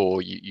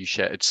before you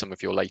shared some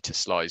of your later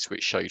slides,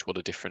 which showed what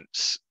a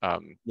difference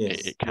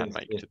it can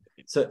make.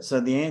 Yes. So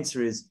the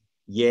answer is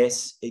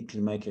yes, it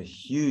can make a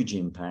huge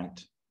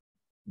impact,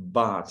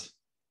 but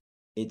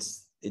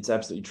it's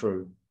absolutely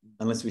true.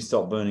 Unless we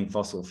stop burning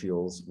fossil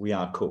fuels, we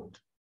are cooked.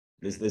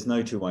 There's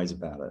no two ways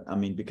about it. I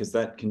mean, because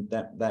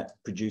that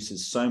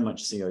produces so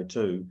much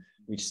CO2,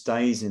 which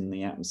stays in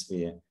the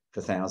atmosphere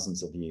for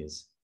thousands of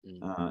years.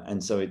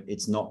 And so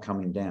it's not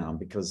coming down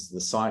because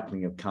the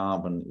cycling of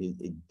carbon,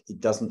 it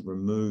doesn't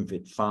remove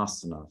it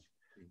fast enough.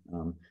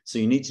 So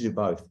you need to do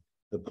both.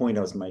 The point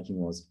I was making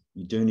was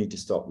you do need to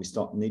stop. We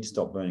need to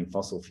stop burning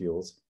fossil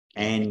fuels,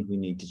 and we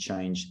need to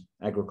change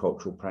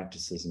agricultural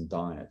practices and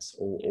diets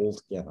all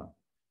together.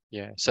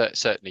 Yeah,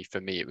 certainly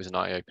for me, it was an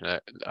eye-opener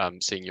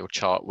seeing your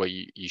chart where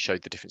you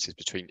showed the differences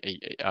between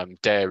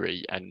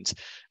dairy and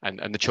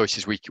the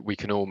choices we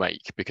can all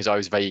make, because I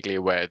was vaguely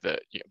aware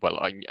that, well,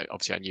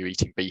 obviously I knew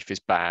eating beef is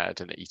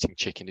bad and that eating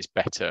chicken is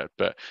better,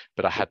 but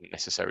I hadn't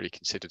necessarily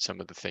considered some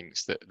of the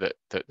things that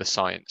the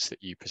science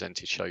that you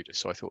presented showed us.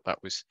 So I thought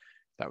that was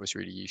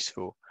really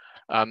useful.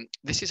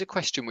 This is a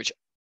question which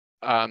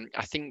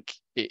I think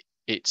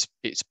it's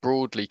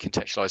broadly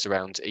contextualized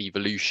around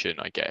evolution,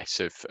 I guess,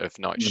 of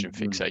nitrogen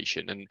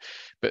fixation.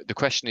 But the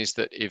question is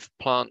that if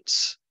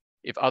plants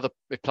other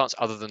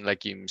than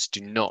legumes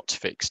do not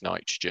fix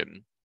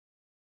nitrogen,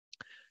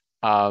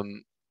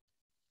 might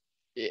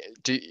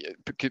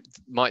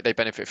they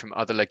benefit from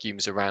other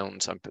legumes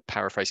around, I'm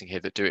paraphrasing here,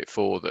 that do it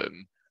for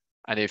them?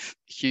 And if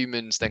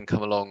humans then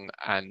come along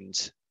and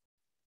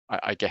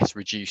I guess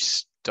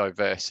reduce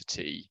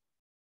diversity,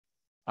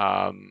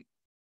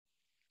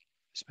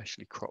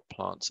 especially crop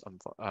plants,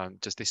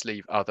 does this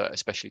leave other,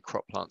 especially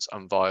crop plants,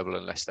 unviable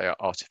unless they are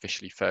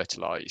artificially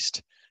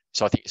fertilized?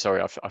 So I think, sorry,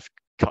 I've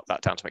cut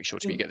that down to make sure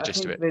you get the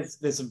gist of it.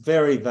 There's a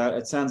very,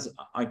 it sounds,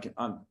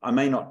 I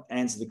may not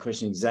answer the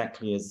question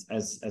exactly as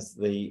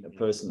the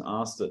person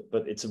asked it,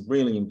 but it's a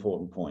really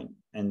important point.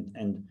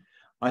 And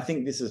I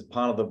think this is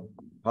part of the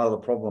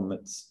problem.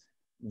 It's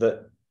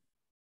that,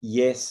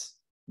 yes,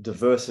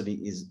 diversity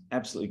is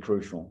absolutely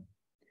crucial.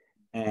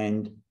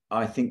 And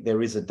I think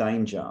there is a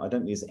danger. I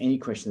don't think there's any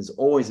question. There's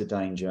always a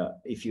danger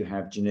if you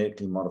have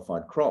genetically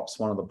modified crops.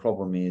 One of the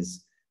problem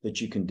is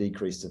that you can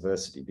decrease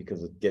diversity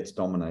because it gets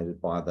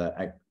dominated by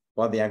the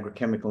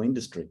agrochemical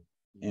industry.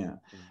 Yeah,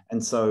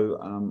 and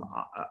so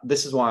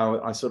this is why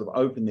I sort of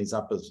open these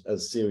up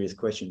as serious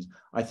questions.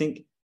 I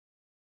think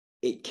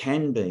it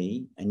can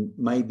be, and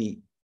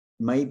maybe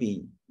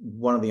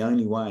one of the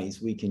only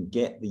ways we can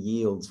get the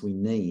yields we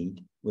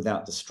need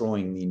without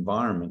destroying the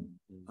environment.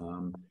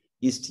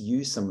 Is to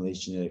use some of these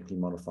genetically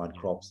modified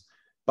crops,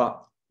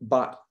 but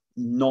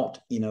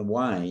not in a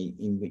way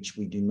in which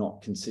we do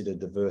not consider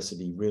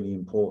diversity really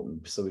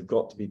important. So we've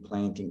got to be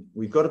planting,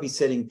 we've got to be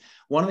setting,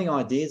 one of the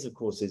ideas, of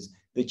course, is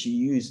that you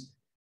use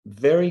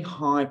very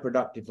high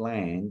productive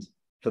land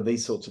for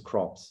these sorts of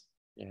crops.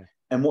 Yeah.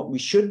 And what we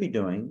should be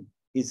doing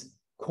is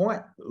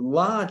quite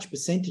large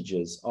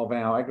percentages of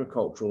our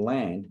agricultural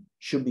land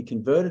should be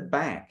converted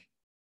back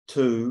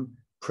to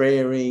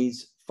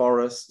prairies,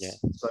 forests,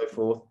 and so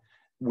forth,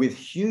 with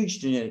huge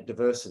genetic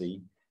diversity,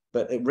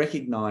 but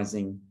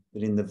recognizing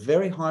that in the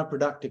very high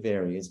productive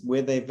areas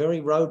where they're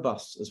very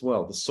robust as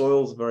well, the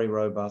soils are very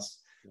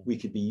robust, we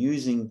could be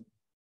using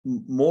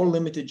more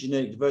limited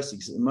genetic diversity,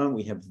 because at the moment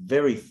we have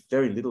very,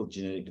 very little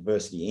genetic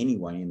diversity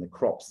anyway in the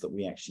crops that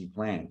we actually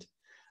plant.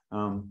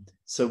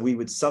 So we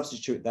would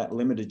substitute that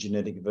limited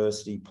genetic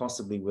diversity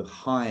possibly with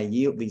higher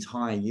yield, these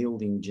higher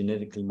yielding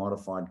genetically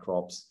modified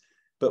crops,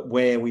 but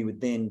where we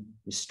would then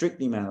restrict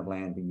the amount of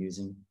land we're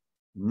using,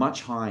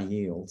 much higher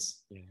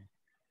yields. Yeah.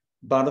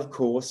 But of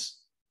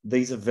course,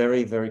 these are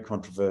very, very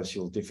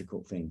controversial,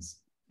 difficult things.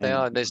 They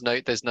are. There's no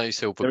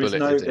silver bullet.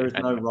 There is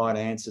no right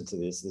answer to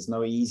this. There's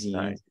no easy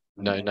answer.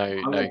 No,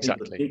 exactly.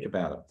 People to think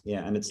about it.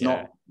 Yeah, and it's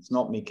not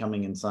me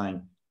coming and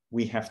saying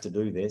we have to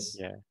do this.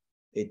 Yeah,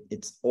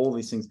 it's all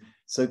these things.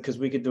 So because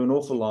we could do an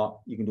awful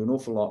lot. You can do an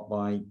awful lot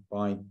by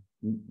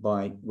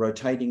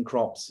rotating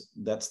crops.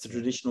 That's the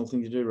traditional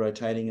thing to do.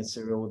 Rotating a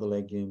cereal with a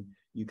legume.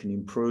 You can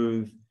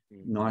improve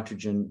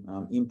nitrogen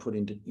input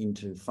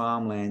into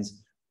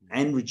farmlands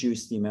and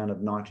reduce the amount of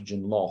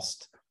nitrogen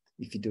lost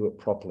if you do it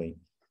properly.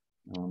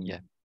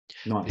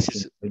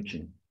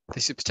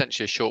 This is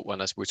potentially a short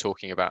one as we're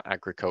talking about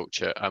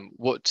agriculture.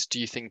 What do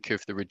you think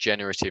of the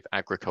regenerative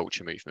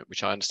agriculture movement,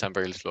 which I understand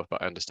very little of,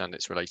 but I understand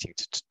it's relating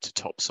to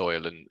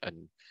topsoil and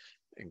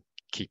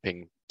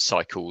keeping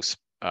cycles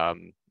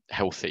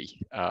healthy?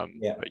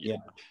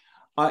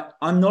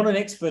 I'm not an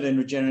expert in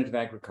regenerative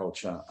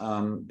agriculture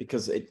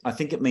because I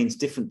think it means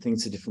different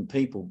things to different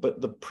people.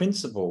 But the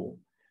principle,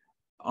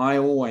 I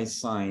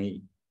always say,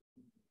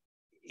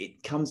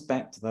 it comes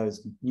back to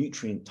those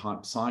nutrient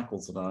type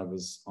cycles that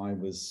I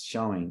was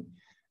showing.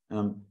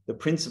 The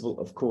principle,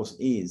 of course,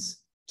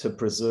 is to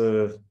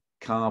preserve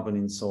carbon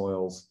in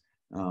soils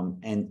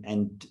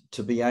and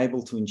to be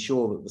able to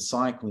ensure that the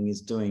cycling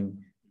is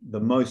doing the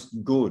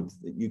most good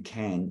that you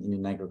can in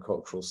an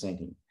agricultural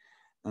setting.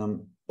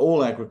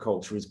 All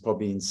agriculture is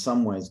probably in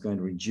some ways going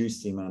to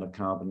reduce the amount of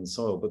carbon in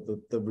soil, but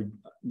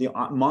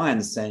my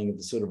understanding of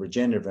the sort of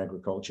regenerative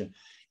agriculture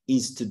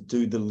is to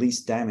do the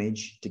least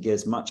damage, to get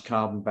as much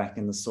carbon back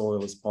in the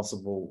soil as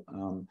possible.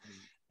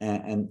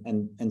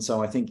 And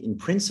so I think in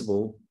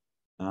principle,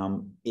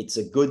 it's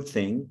a good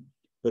thing,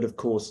 but of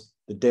course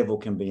the devil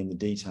can be in the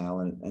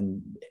detail,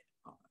 and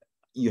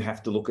you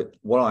have to look at,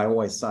 what I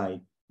always say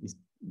is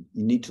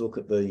you need to look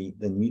at the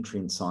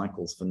nutrient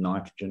cycles for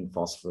nitrogen,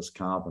 phosphorus,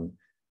 carbon,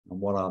 and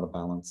what are the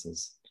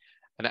balances.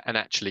 And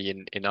actually,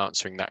 in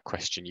answering that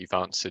question, you've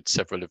answered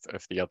several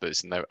of the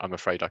others, and I'm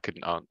afraid I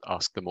couldn't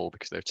ask them all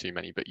because there are too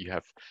many, but you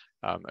have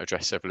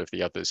addressed several of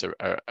the others,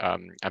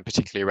 and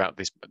particularly around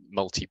this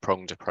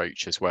multi-pronged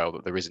approach as well,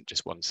 that there isn't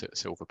just one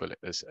silver bullet,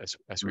 as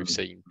we've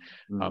seen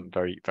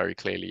very, very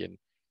clearly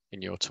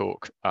in your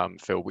talk,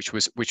 Phil, which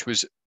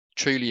was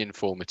truly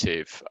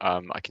informative.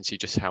 I can see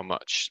just how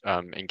much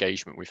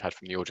engagement we've had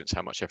from the audience,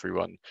 how much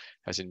everyone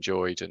has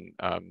enjoyed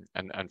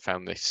and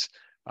found this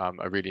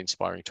a really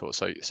inspiring talk.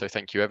 So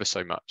thank you ever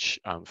so much,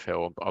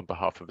 Phil, on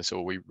behalf of us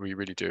all. We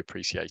really do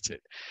appreciate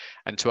it.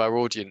 And to our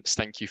audience,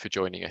 thank you for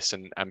joining us.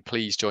 And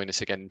please join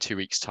us again in 2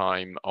 weeks'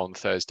 time on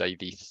Thursday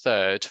the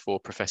 3rd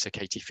for Professor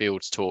Katie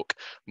Field's talk,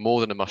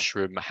 More Than a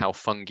Mushroom, How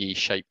Fungi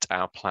Shaped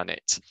Our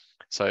Planet.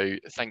 So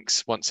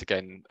thanks once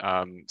again,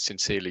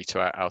 sincerely to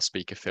our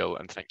speaker, Phil,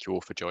 and thank you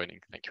all for joining.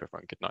 Thank you,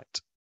 everyone. Good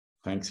night.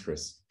 Thanks,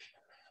 Chris.